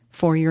this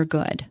for your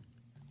good.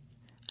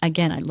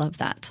 Again, I love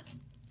that.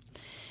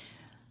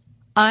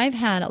 I've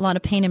had a lot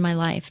of pain in my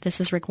life.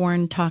 This is Rick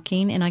Warren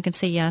talking, and I can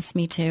say, yes,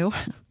 me too.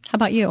 How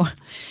about you?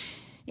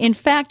 In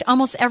fact,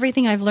 almost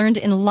everything I've learned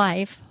in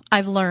life,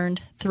 I've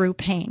learned through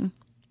pain.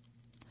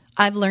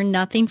 I've learned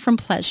nothing from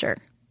pleasure.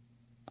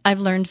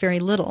 I've learned very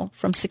little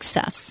from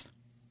success.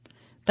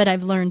 But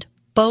I've learned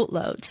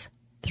boatloads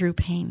through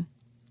pain.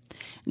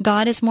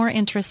 God is more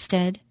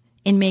interested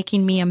in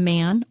making me a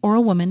man or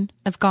a woman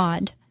of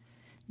God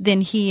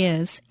than he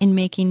is in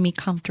making me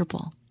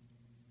comfortable.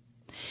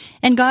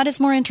 And God is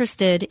more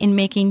interested in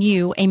making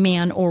you a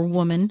man or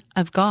woman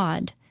of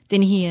God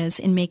than he is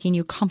in making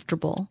you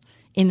comfortable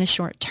in the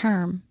short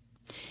term.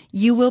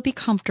 You will be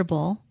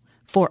comfortable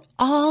for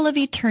all of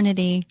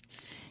eternity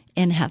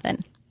in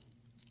heaven.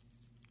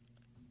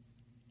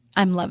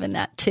 I'm loving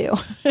that too.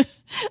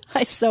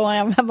 I so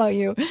am. How about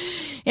you?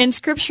 In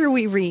Scripture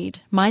we read,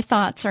 my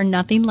thoughts are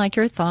nothing like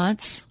your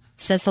thoughts,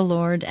 says the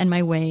Lord, and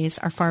my ways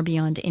are far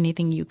beyond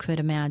anything you could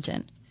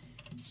imagine.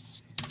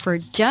 For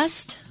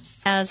just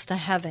as the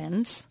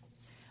heavens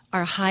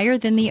are higher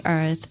than the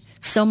earth,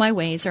 so my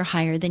ways are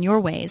higher than your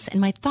ways,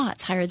 and my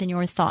thoughts higher than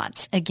your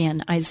thoughts.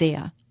 Again,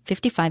 Isaiah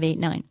 55, 8,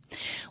 9.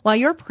 While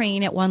you're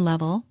praying at one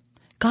level,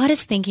 God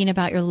is thinking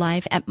about your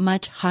life at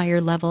much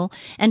higher level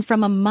and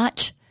from a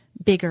much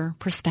bigger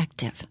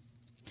perspective.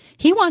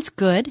 He wants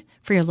good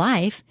for your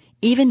life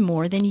even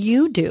more than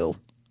you do.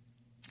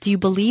 Do you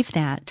believe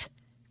that?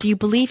 Do you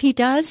believe he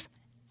does?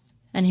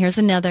 And here's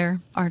another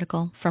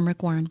article from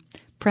Rick Warren.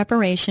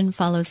 Preparation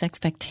follows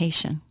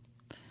expectation.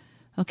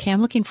 Okay,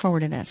 I'm looking forward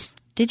to this.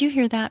 Did you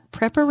hear that?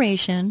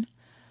 Preparation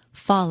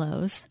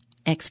follows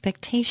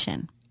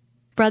expectation.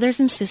 Brothers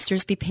and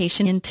sisters, be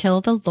patient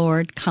until the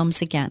Lord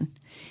comes again.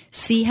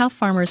 See how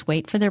farmers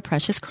wait for their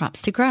precious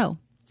crops to grow.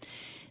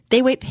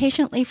 They wait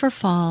patiently for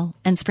fall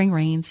and spring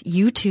rains.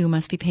 You too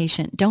must be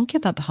patient. Don't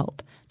give up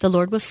hope. The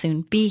Lord will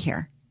soon be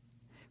here.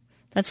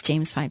 That's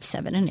James 5,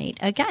 7, and 8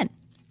 again.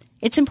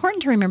 It's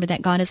important to remember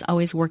that God is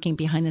always working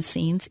behind the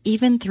scenes,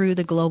 even through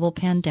the global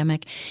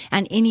pandemic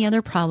and any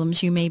other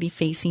problems you may be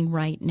facing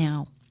right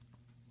now.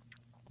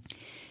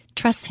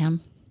 Trust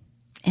him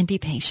and be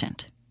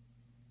patient.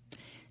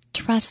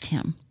 Trust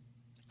him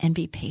and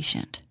be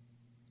patient.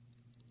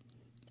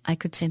 I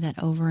could say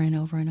that over and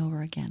over and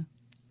over again.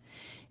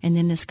 And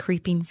then this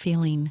creeping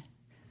feeling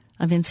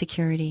of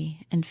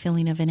insecurity and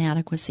feeling of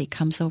inadequacy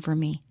comes over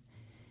me.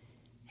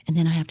 And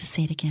then I have to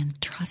say it again.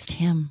 Trust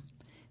him.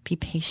 Be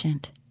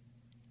patient.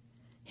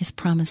 His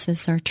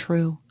promises are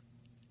true.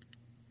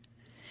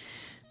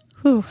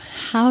 Whew,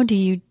 how do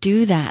you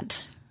do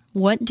that?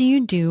 What do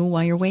you do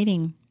while you're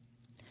waiting?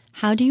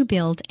 How do you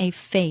build a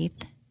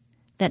faith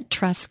that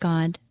trusts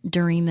God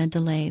during the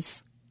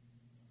delays?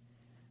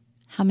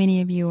 How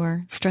many of you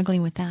are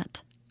struggling with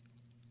that?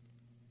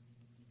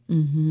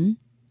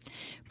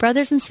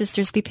 Brothers and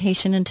sisters, be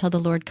patient until the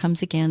Lord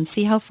comes again.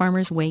 See how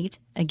farmers wait,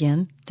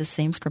 again, the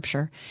same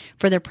scripture,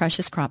 for their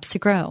precious crops to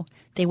grow.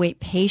 They wait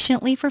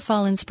patiently for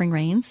fall and spring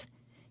rains.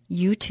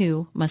 You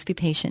too must be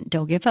patient.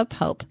 Don't give up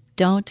hope.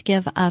 Don't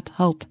give up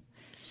hope.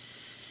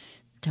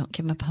 Don't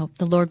give up hope.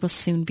 The Lord will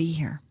soon be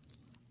here.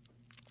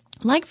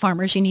 Like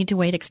farmers, you need to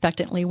wait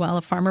expectantly. While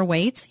a farmer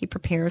waits, he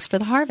prepares for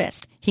the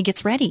harvest. He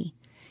gets ready.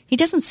 He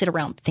doesn't sit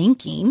around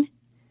thinking,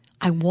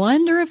 I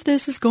wonder if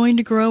this is going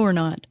to grow or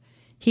not.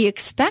 He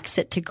expects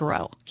it to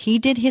grow. He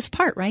did his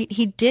part, right?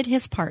 He did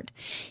his part.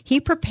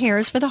 He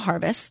prepares for the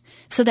harvest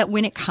so that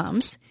when it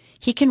comes,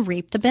 he can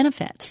reap the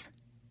benefits.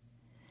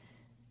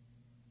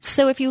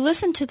 So if you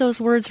listen to those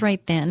words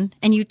right then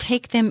and you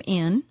take them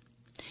in,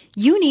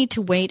 you need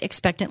to wait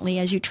expectantly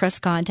as you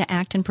trust God to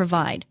act and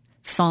provide.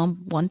 Psalm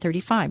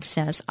 135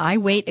 says, I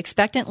wait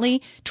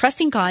expectantly,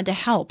 trusting God to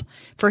help,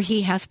 for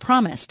he has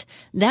promised.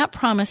 That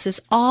promise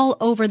is all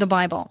over the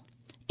Bible.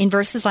 In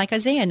verses like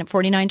Isaiah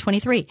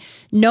 49:23,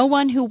 no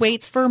one who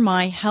waits for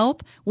my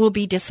help will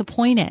be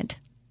disappointed.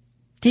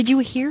 Did you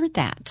hear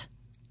that?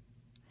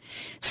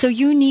 So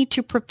you need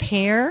to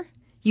prepare.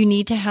 You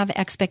need to have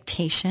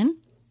expectation.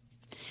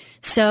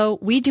 So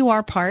we do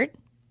our part.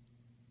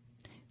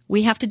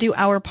 We have to do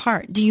our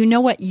part. Do you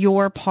know what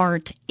your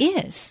part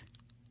is?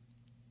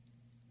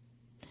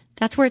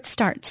 That's where it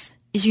starts,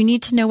 is you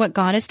need to know what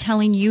God is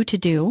telling you to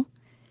do.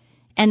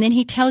 And then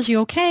he tells you,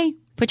 okay,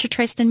 put your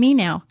trust in me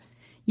now.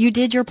 You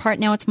did your part,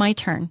 now it's my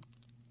turn.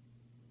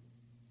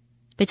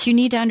 But you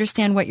need to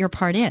understand what your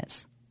part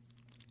is.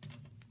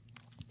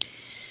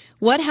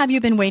 What have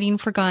you been waiting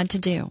for God to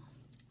do?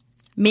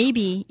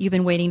 Maybe you've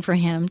been waiting for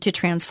him to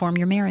transform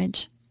your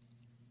marriage,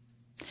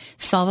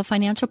 solve a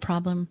financial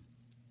problem,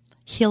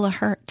 heal a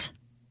hurt,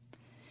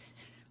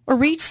 or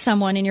reach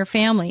someone in your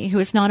family who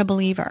is not a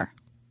believer.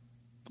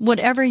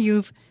 Whatever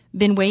you've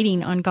been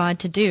waiting on God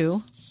to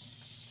do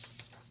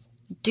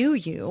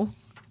you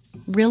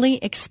really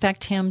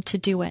expect him to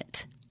do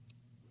it?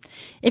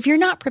 If you're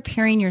not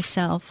preparing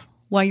yourself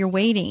while you're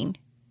waiting,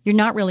 you're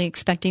not really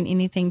expecting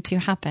anything to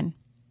happen.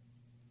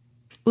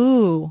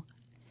 Ooh,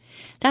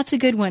 that's a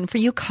good one for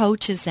you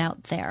coaches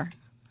out there,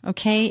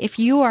 okay? If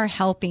you are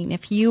helping,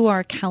 if you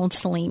are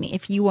counseling,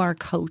 if you are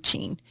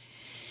coaching,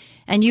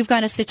 and you've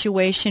got a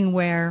situation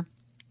where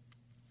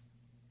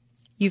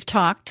you've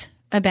talked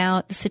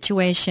about the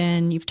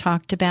situation, you've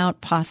talked about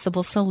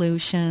possible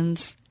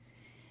solutions,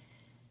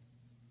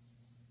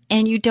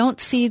 and you don't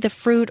see the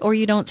fruit or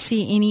you don't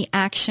see any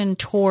action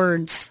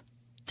towards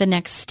the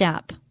next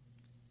step.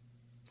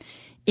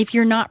 If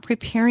you're not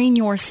preparing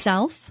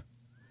yourself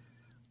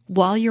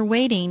while you're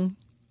waiting,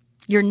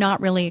 you're not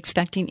really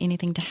expecting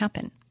anything to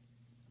happen.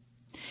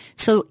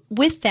 So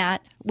with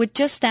that, with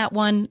just that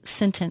one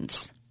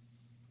sentence,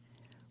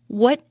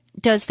 what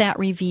does that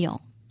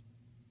reveal?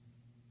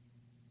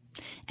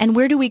 And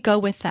where do we go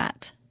with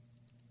that?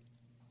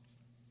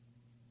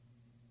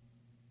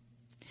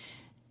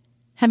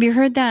 Have you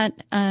heard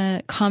that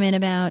comment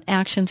about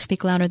actions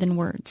speak louder than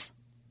words?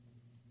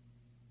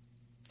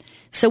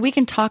 So we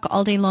can talk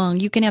all day long.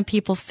 You can have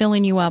people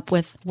filling you up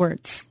with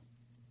words.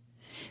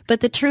 But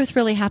the truth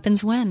really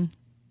happens when?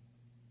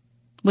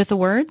 With the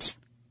words?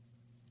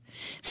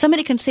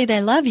 Somebody can say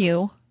they love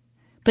you,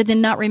 but then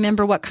not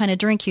remember what kind of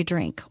drink you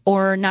drink,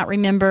 or not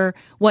remember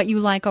what you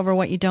like over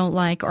what you don't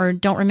like, or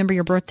don't remember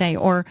your birthday,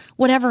 or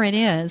whatever it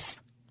is,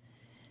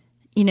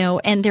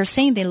 and they're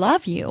saying they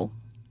love you.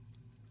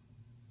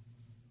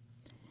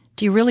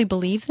 Do you really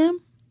believe them?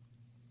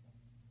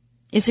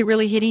 Is it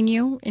really hitting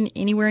you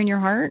anywhere in your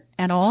heart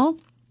at all?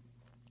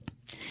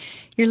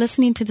 You're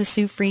listening to the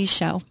Sue Fries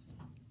Show.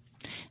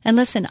 And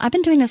listen, I've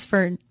been doing this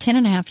for 10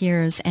 and a half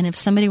years, and if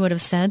somebody would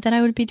have said that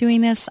I would be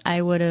doing this,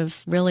 I would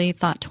have really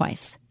thought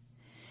twice.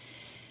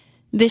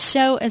 This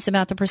show is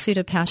about the pursuit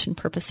of passion,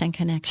 purpose, and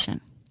connection.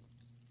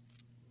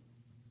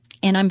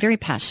 And I'm very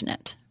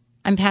passionate.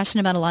 I'm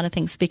passionate about a lot of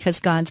things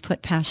because God's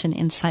put passion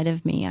inside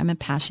of me. I'm a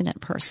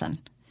passionate person.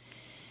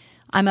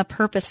 I'm a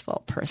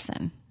purposeful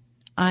person.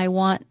 I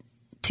want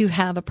to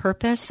have a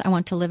purpose. I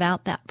want to live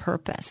out that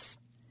purpose.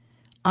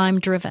 I'm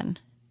driven.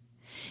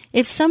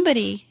 If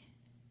somebody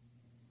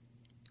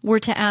were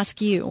to ask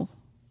you,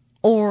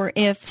 or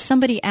if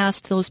somebody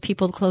asked those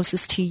people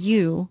closest to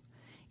you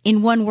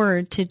in one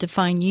word to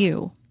define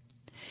you,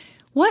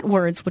 what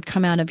words would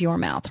come out of your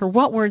mouth? Or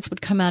what words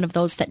would come out of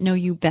those that know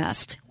you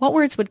best? What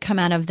words would come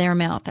out of their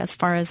mouth as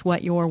far as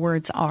what your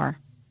words are?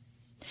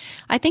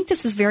 I think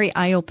this is very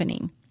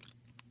eye-opening.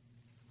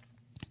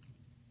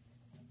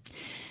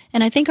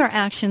 And I think our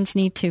actions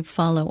need to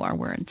follow our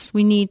words.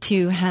 We need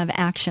to have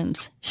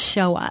actions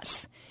show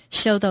us,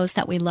 show those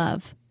that we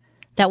love,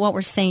 that what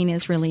we're saying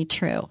is really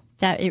true,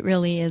 that it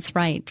really is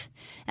right.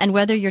 And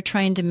whether you're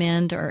trying to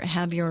mend or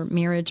have your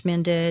marriage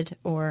mended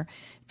or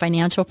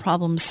financial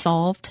problems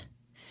solved,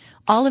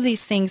 all of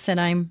these things that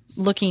I'm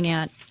looking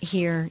at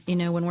here,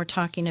 when we're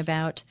talking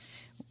about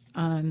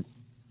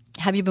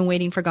have you been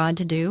waiting for God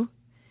to do?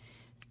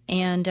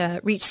 And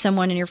reach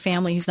someone in your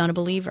family who's not a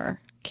believer,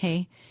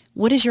 okay?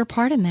 What is your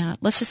part in that?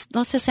 Let's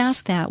just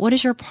ask that. What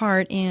is your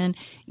part in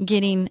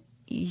getting,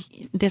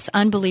 this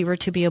unbeliever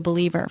to be a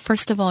believer?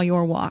 First of all,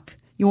 your walk,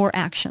 your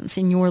actions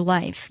in your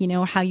life,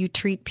 how you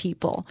treat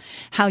people,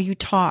 how you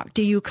talk.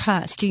 Do you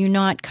cuss? Do you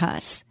not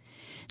cuss?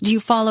 Do you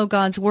follow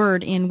God's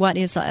word in what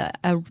is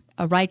a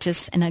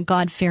righteous and a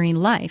God-fearing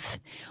life?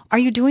 Are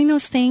you doing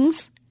those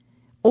things?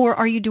 Or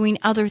are you doing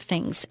other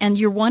things? And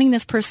you're wanting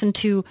this person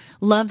to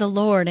love the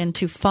Lord and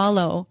to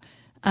follow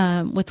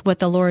with what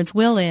the Lord's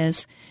will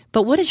is.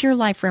 But what is your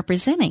life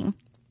representing?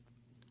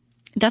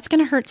 That's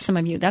going to hurt some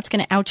of you. That's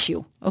going to ouch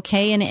you,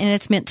 okay? And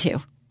it's meant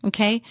to,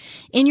 okay?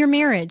 In your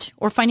marriage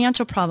or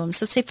financial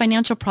problems, let's say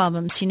financial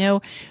problems,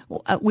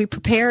 we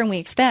prepare and we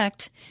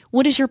expect.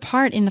 What is your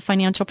part in the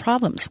financial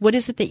problems? What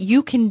is it that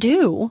you can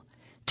do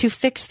to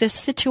fix this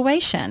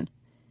situation?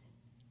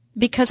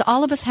 Because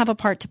all of us have a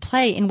part to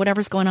play in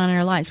whatever's going on in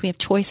our lives. We have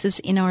choices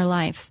in our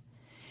life.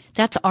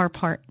 That's our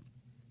part.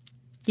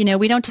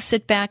 We don't just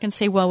sit back and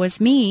say, woe is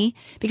me,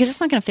 because it's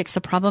not going to fix the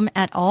problem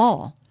at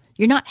all.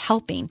 You're not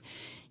helping.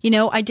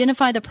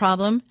 Identify the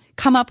problem,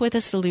 come up with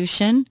a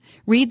solution,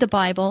 read the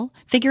Bible,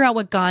 figure out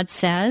what God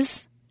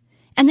says,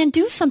 and then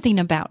do something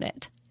about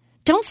it.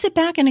 Don't sit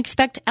back and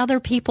expect other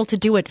people to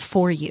do it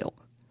for you.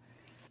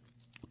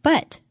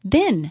 But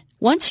then,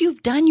 once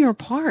you've done your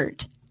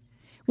part,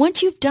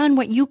 once you've done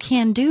what you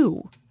can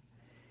do,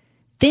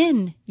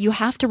 then you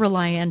have to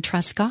rely and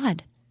trust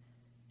God.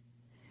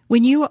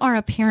 When you are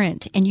a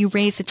parent and you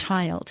raise a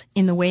child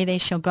in the way they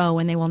shall go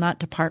and they will not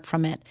depart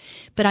from it,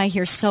 but I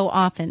hear so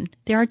often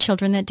there are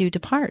children that do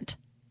depart.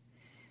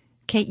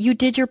 Okay, you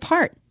did your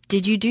part.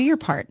 Did you do your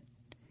part?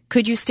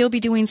 Could you still be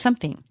doing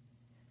something?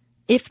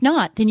 If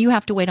not, then you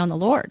have to wait on the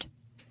Lord.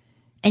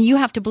 And you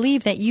have to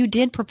believe that you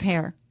did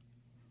prepare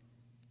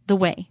the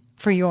way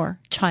for your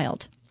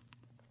child.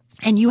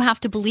 And you have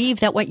to believe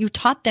that what you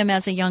taught them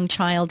as a young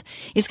child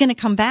is going to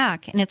come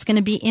back, and it's going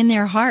to be in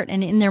their heart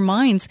and in their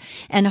minds.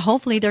 And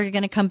hopefully they're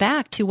going to come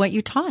back to what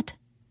you taught.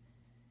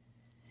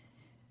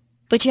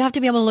 But you have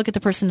to be able to look at the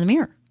person in the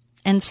mirror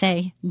and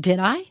say, did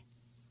I?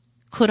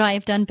 Could I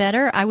have done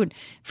better?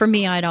 For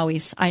me, I'd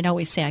always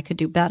say I could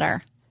do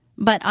better.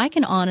 But I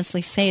can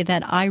honestly say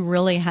that I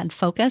really had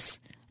focus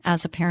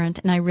as a parent,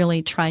 and I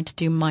really tried to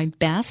do my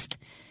best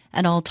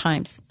at all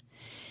times.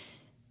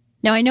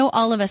 Now, I know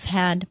all of us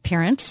had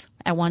parents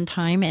at one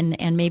time,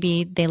 and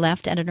maybe they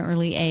left at an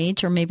early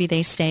age, or maybe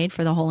they stayed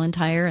for the whole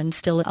entire and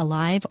still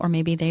alive, or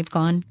maybe they've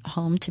gone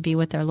home to be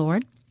with their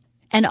Lord.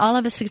 And all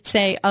of us could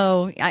say,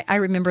 I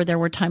remember there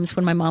were times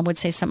when my mom would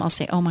say something, I'll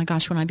say, oh my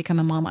gosh, when I become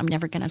a mom, I'm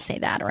never going to say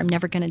that, or I'm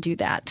never going to do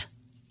that.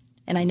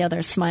 And I know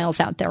there's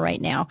smiles out there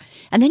right now.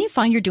 And then you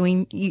find you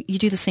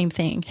do the same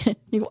thing.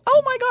 You go,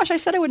 oh my gosh, I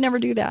said I would never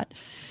do that.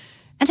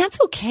 And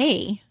that's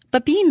okay.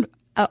 But being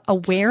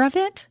aware of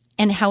it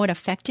and how it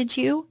affected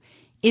you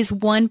is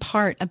one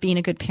part of being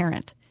a good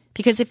parent.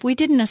 Because if we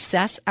didn't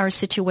assess our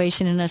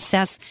situation and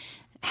assess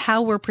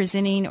how we're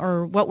presenting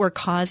or what we're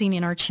causing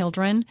in our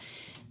children,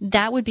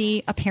 that would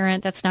be a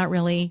parent that's not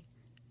really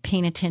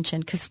paying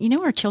attention. Because,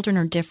 our children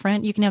are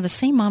different. You can have the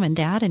same mom and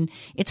dad, and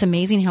it's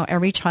amazing how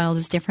every child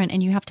is different,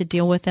 and you have to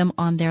deal with them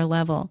on their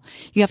level.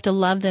 You have to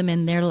love them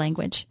in their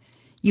language.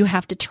 You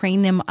have to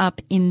train them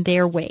up in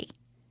their way.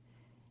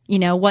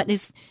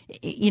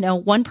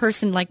 One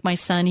person like my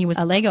son, he was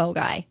a Lego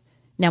guy.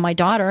 Now my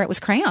daughter, it was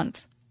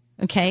crayons.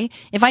 Okay.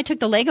 If I took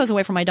the Legos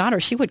away from my daughter,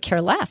 she would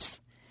care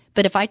less.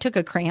 But if I took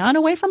a crayon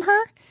away from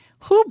her,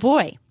 oh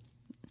boy.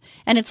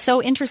 And it's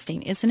so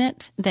interesting, isn't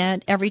it,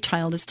 that every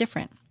child is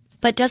different.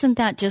 But doesn't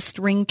that just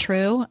ring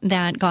true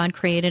that God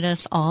created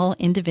us all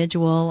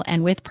individual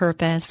and with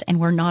purpose, and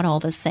we're not all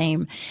the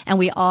same, and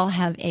we all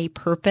have a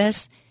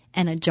purpose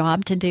and a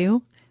job to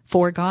do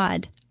for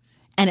God?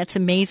 And it's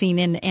amazing.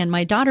 And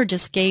my daughter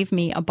just gave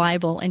me a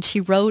Bible, and she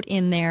wrote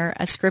in there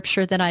a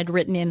scripture that I'd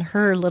written in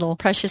her little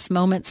Precious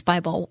Moments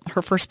Bible,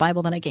 her first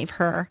Bible that I gave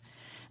her.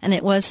 And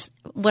it was,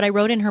 what I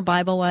wrote in her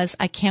Bible was,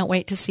 I can't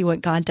wait to see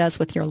what God does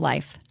with your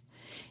life.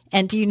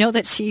 And do you know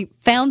that she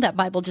found that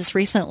Bible just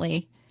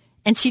recently?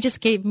 And she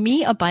just gave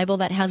me a Bible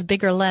that has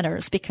bigger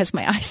letters because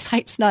my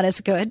eyesight's not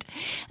as good.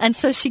 And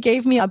so she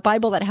gave me a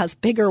Bible that has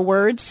bigger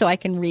words so I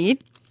can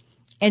read.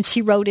 And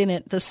she wrote in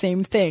it the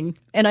same thing.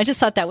 And I just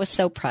thought that was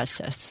so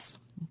precious.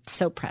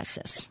 So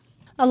precious.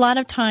 A lot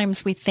of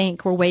times we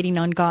think we're waiting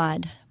on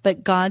God,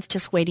 but God's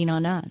just waiting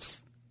on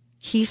us.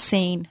 He's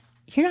saying,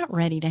 you're not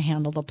ready to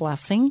handle the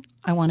blessing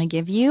I want to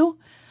give you.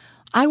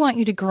 I want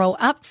you to grow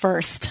up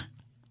first.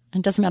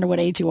 It doesn't matter what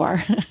age you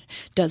are,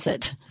 does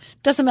it?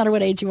 Doesn't matter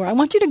what age you are. I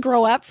want you to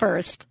grow up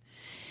first.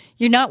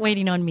 You're not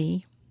waiting on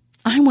me.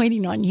 I'm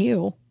waiting on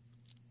you.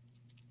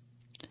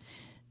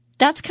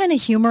 That's kind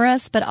of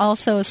humorous, but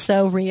also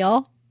so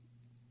real.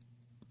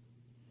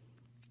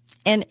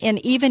 And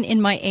even in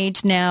my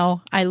age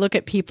now, I look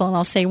at people and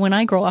I'll say, when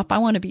I grow up, I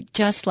want to be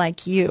just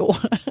like you.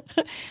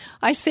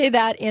 I say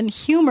that in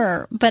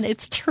humor, but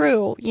it's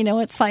true.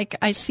 It's like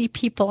I see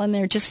people and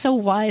they're just so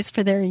wise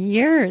for their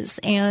years,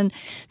 and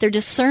their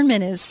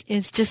discernment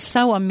is just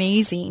so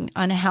amazing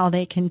on how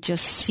they can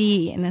just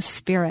see in the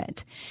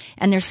spirit.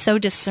 And they're so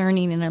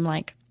discerning, and I'm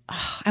like,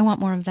 oh, I want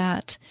more of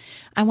that.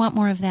 I want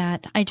more of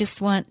that. I just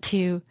want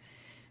to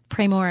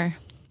pray more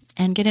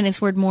and get in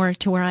His Word more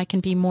to where I can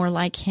be more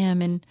like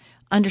Him and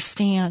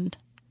understand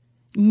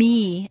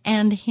me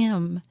and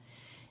Him.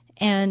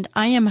 And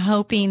I am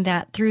hoping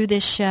that through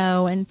this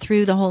show and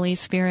through the Holy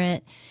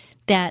Spirit,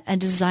 that a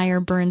desire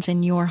burns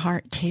in your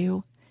heart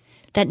too.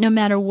 That no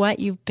matter what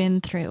you've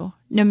been through,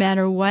 no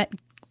matter what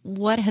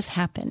has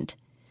happened,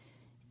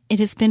 it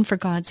has been for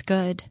God's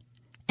good.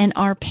 And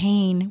our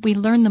pain, we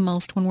learn the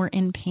most when we're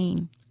in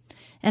pain.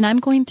 And I'm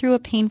going through a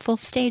painful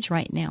stage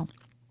right now.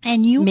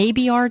 And you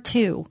maybe are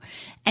too.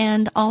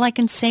 And all I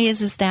can say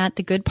is that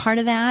the good part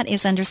of that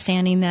is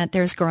understanding that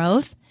there's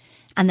growth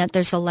and that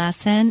there's a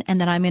lesson and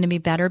that I'm going to be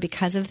better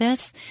because of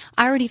this.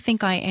 I already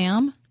think I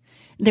am.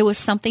 There was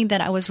something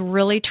that I was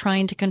really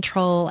trying to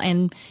control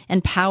and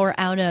power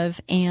out of,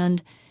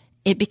 and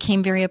it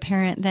became very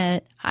apparent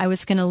that I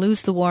was going to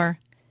lose the war.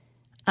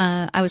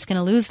 I was going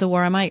to lose the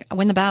war. I might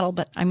win the battle,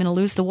 but I'm going to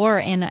lose the war,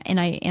 and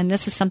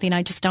this is something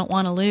I just don't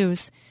want to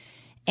lose.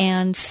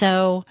 And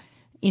so,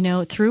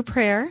 through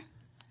prayer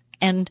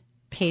and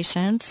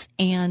patience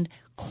and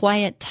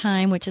quiet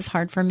time, which is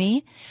hard for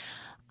me,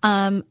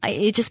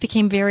 it just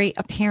became very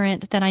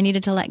apparent that I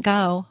needed to let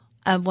go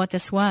of what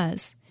this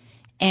was.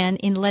 And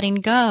in letting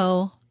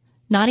go,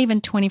 not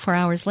even 24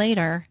 hours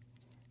later,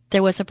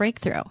 there was a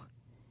breakthrough.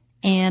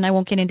 And I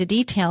won't get into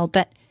detail,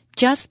 but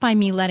just by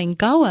me letting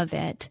go of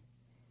it,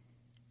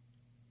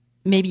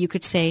 maybe you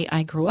could say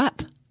I grew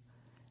up.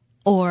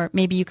 Or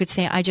maybe you could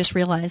say I just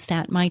realized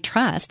that my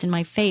trust and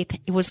my faith,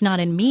 it was not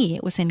in me,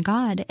 it was in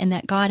God, and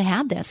that God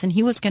had this, and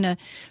He was going to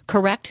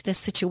correct this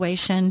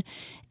situation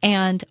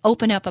and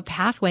open up a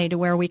pathway to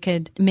where we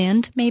could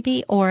mend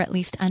maybe, or at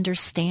least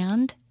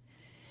understand.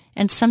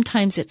 And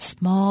sometimes it's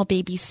small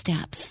baby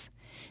steps,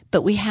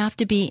 but we have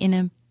to be in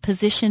a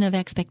position of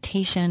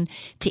expectation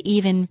to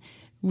even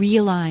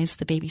realize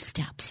the baby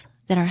steps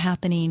that are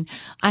happening.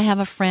 I have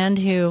a friend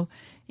who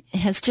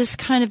has just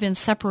kind of been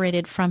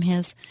separated from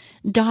his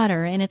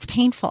daughter, and it's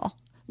painful,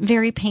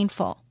 very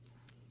painful.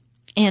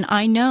 And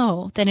I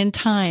know that in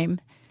time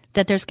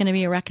that there's going to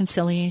be a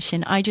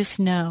reconciliation. I just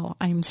know,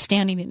 I'm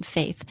standing in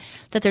faith,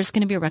 that there's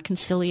going to be a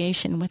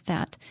reconciliation with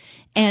that.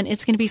 And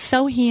it's going to be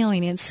so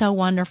healing and so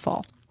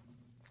wonderful.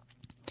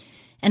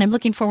 And I'm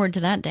looking forward to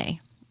that day.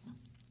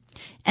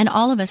 And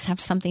all of us have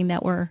something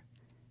that we're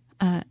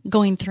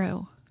going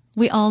through.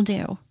 We all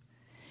do.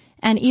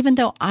 And even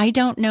though I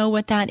don't know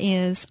what that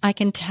is, I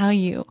can tell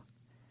you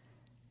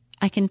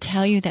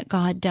that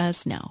God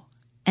does know.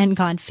 And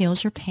God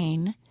feels your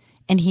pain,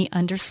 and He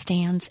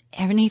understands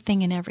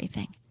anything and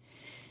everything.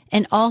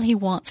 And all He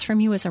wants from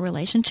you is a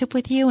relationship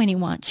with you, and He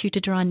wants you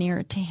to draw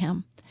nearer to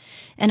Him.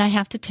 And I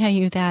have to tell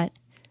you that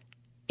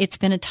it's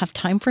been a tough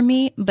time for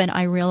me, but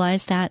I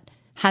realize that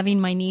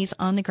having my knees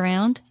on the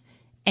ground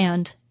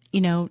and,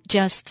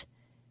 just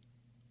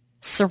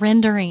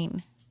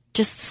surrendering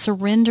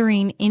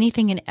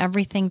anything and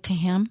everything to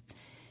Him,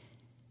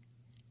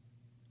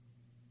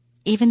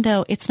 even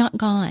though it's not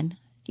gone.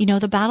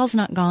 The battle's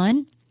not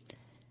gone,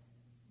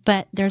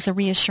 but there's a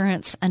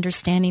reassurance,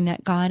 understanding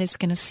that God is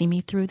going to see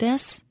me through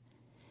this,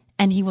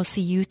 and He will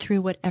see you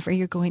through whatever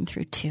you're going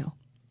through too.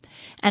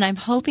 And I'm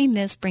hoping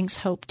this brings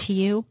hope to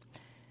you.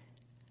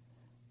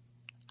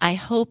 I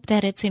hope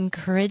that it's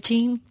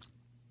encouraging,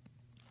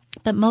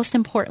 but most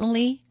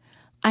importantly,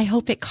 I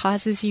hope it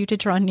causes you to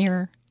draw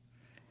nearer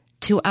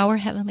to our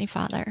Heavenly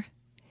Father,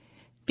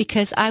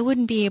 because I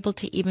wouldn't be able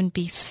to even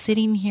be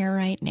sitting here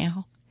right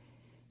now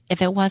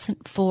if it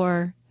wasn't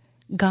for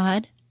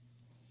God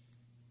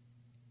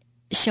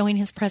showing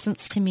His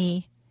presence to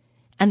me.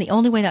 And the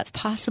only way that's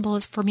possible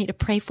is for me to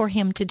pray for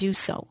Him to do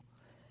so.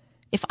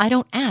 If I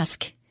don't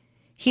ask,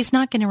 He's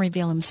not going to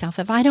reveal Himself.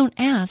 If I don't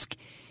ask,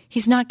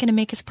 He's not going to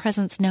make His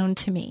presence known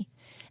to me.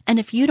 And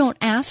if you don't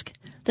ask,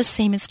 the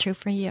same is true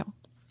for you.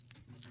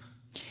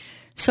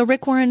 So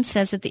Rick Warren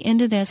says at the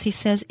end of this, he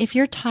says, if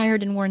you're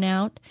tired and worn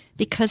out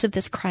because of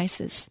this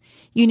crisis,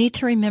 you need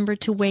to remember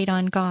to wait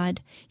on God.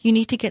 You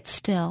need to get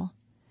still.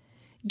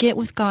 Get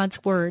with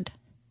God's Word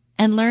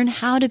and learn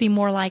how to be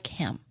more like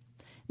Him.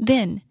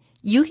 Then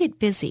you get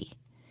busy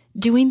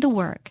doing the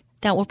work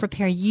that will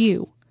prepare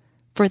you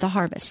for the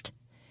harvest.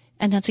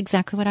 And that's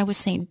exactly what I was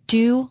saying.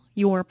 Do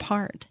your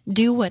part.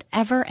 Do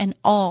whatever and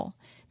all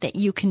that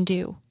you can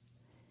do.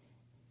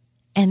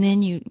 And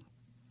then you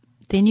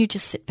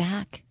just sit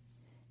back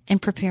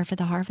and prepare for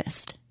the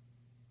harvest.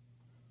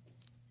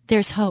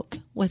 There's hope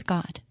with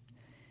God.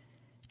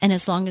 And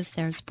as long as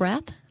there's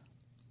breath,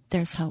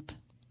 there's hope.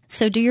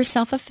 So do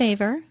yourself a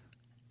favor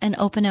and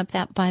open up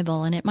that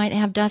Bible. And it might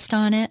have dust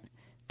on it,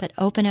 but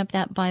open up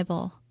that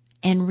Bible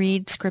and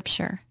read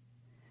Scripture.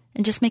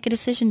 And just make a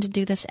decision to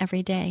do this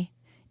every day.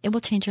 It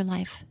will change your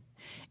life.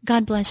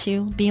 God bless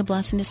you. Be a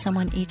blessing to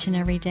someone each and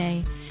every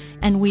day.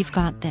 And we've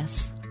got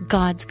this.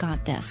 God's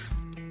got this.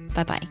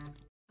 Bye-bye.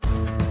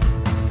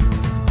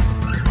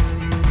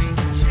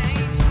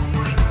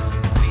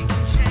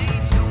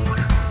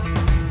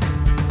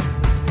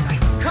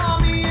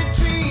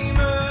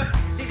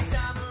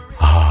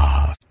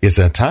 It's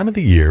that time of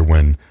the year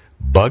when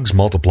bugs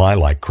multiply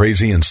like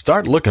crazy and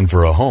start looking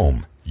for a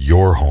home.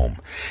 your home.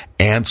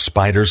 Ants,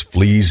 spiders,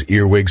 fleas,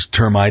 earwigs,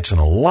 termites, and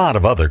a lot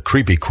of other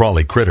creepy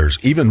crawly critters,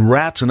 even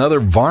rats and other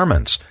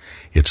varmints.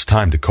 It's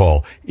time to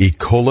call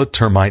Ecola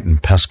Termite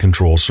and Pest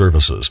Control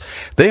Services.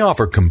 They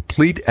offer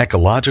complete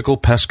ecological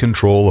pest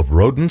control of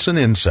rodents and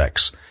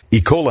insects.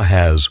 Ecola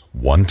has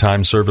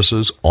one-time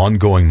services,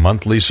 ongoing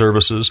monthly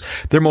services,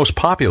 their most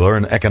popular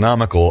and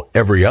economical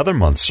every other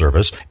month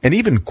service, and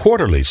even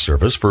quarterly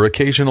service for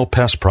occasional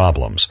pest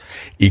problems.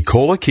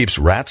 Ecola keeps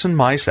rats and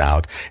mice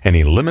out and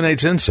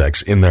eliminates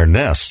insects in their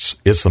nests.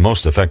 It's the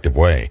most effective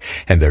way,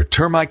 and their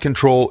termite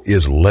control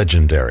is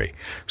legendary.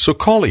 So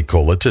call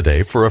Ecola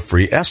today for a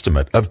free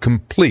estimate of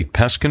complete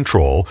pest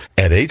control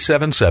at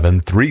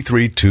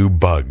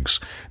 877-332-BUGS.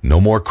 No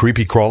more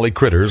creepy crawly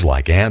critters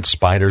like ants,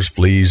 spiders,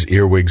 fleas,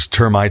 earwigs,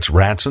 termites,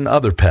 rats, and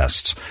other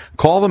pests.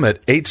 Call them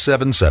at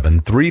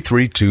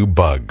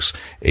 877-332-BUGS.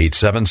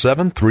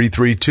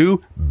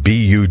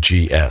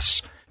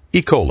 877-332-BUGS.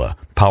 Ecola,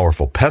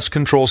 powerful pest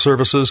control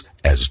services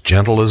as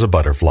gentle as a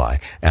butterfly.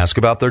 Ask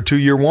about their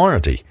 2-year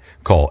warranty.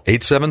 Call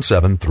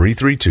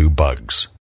 877-332-BUGS.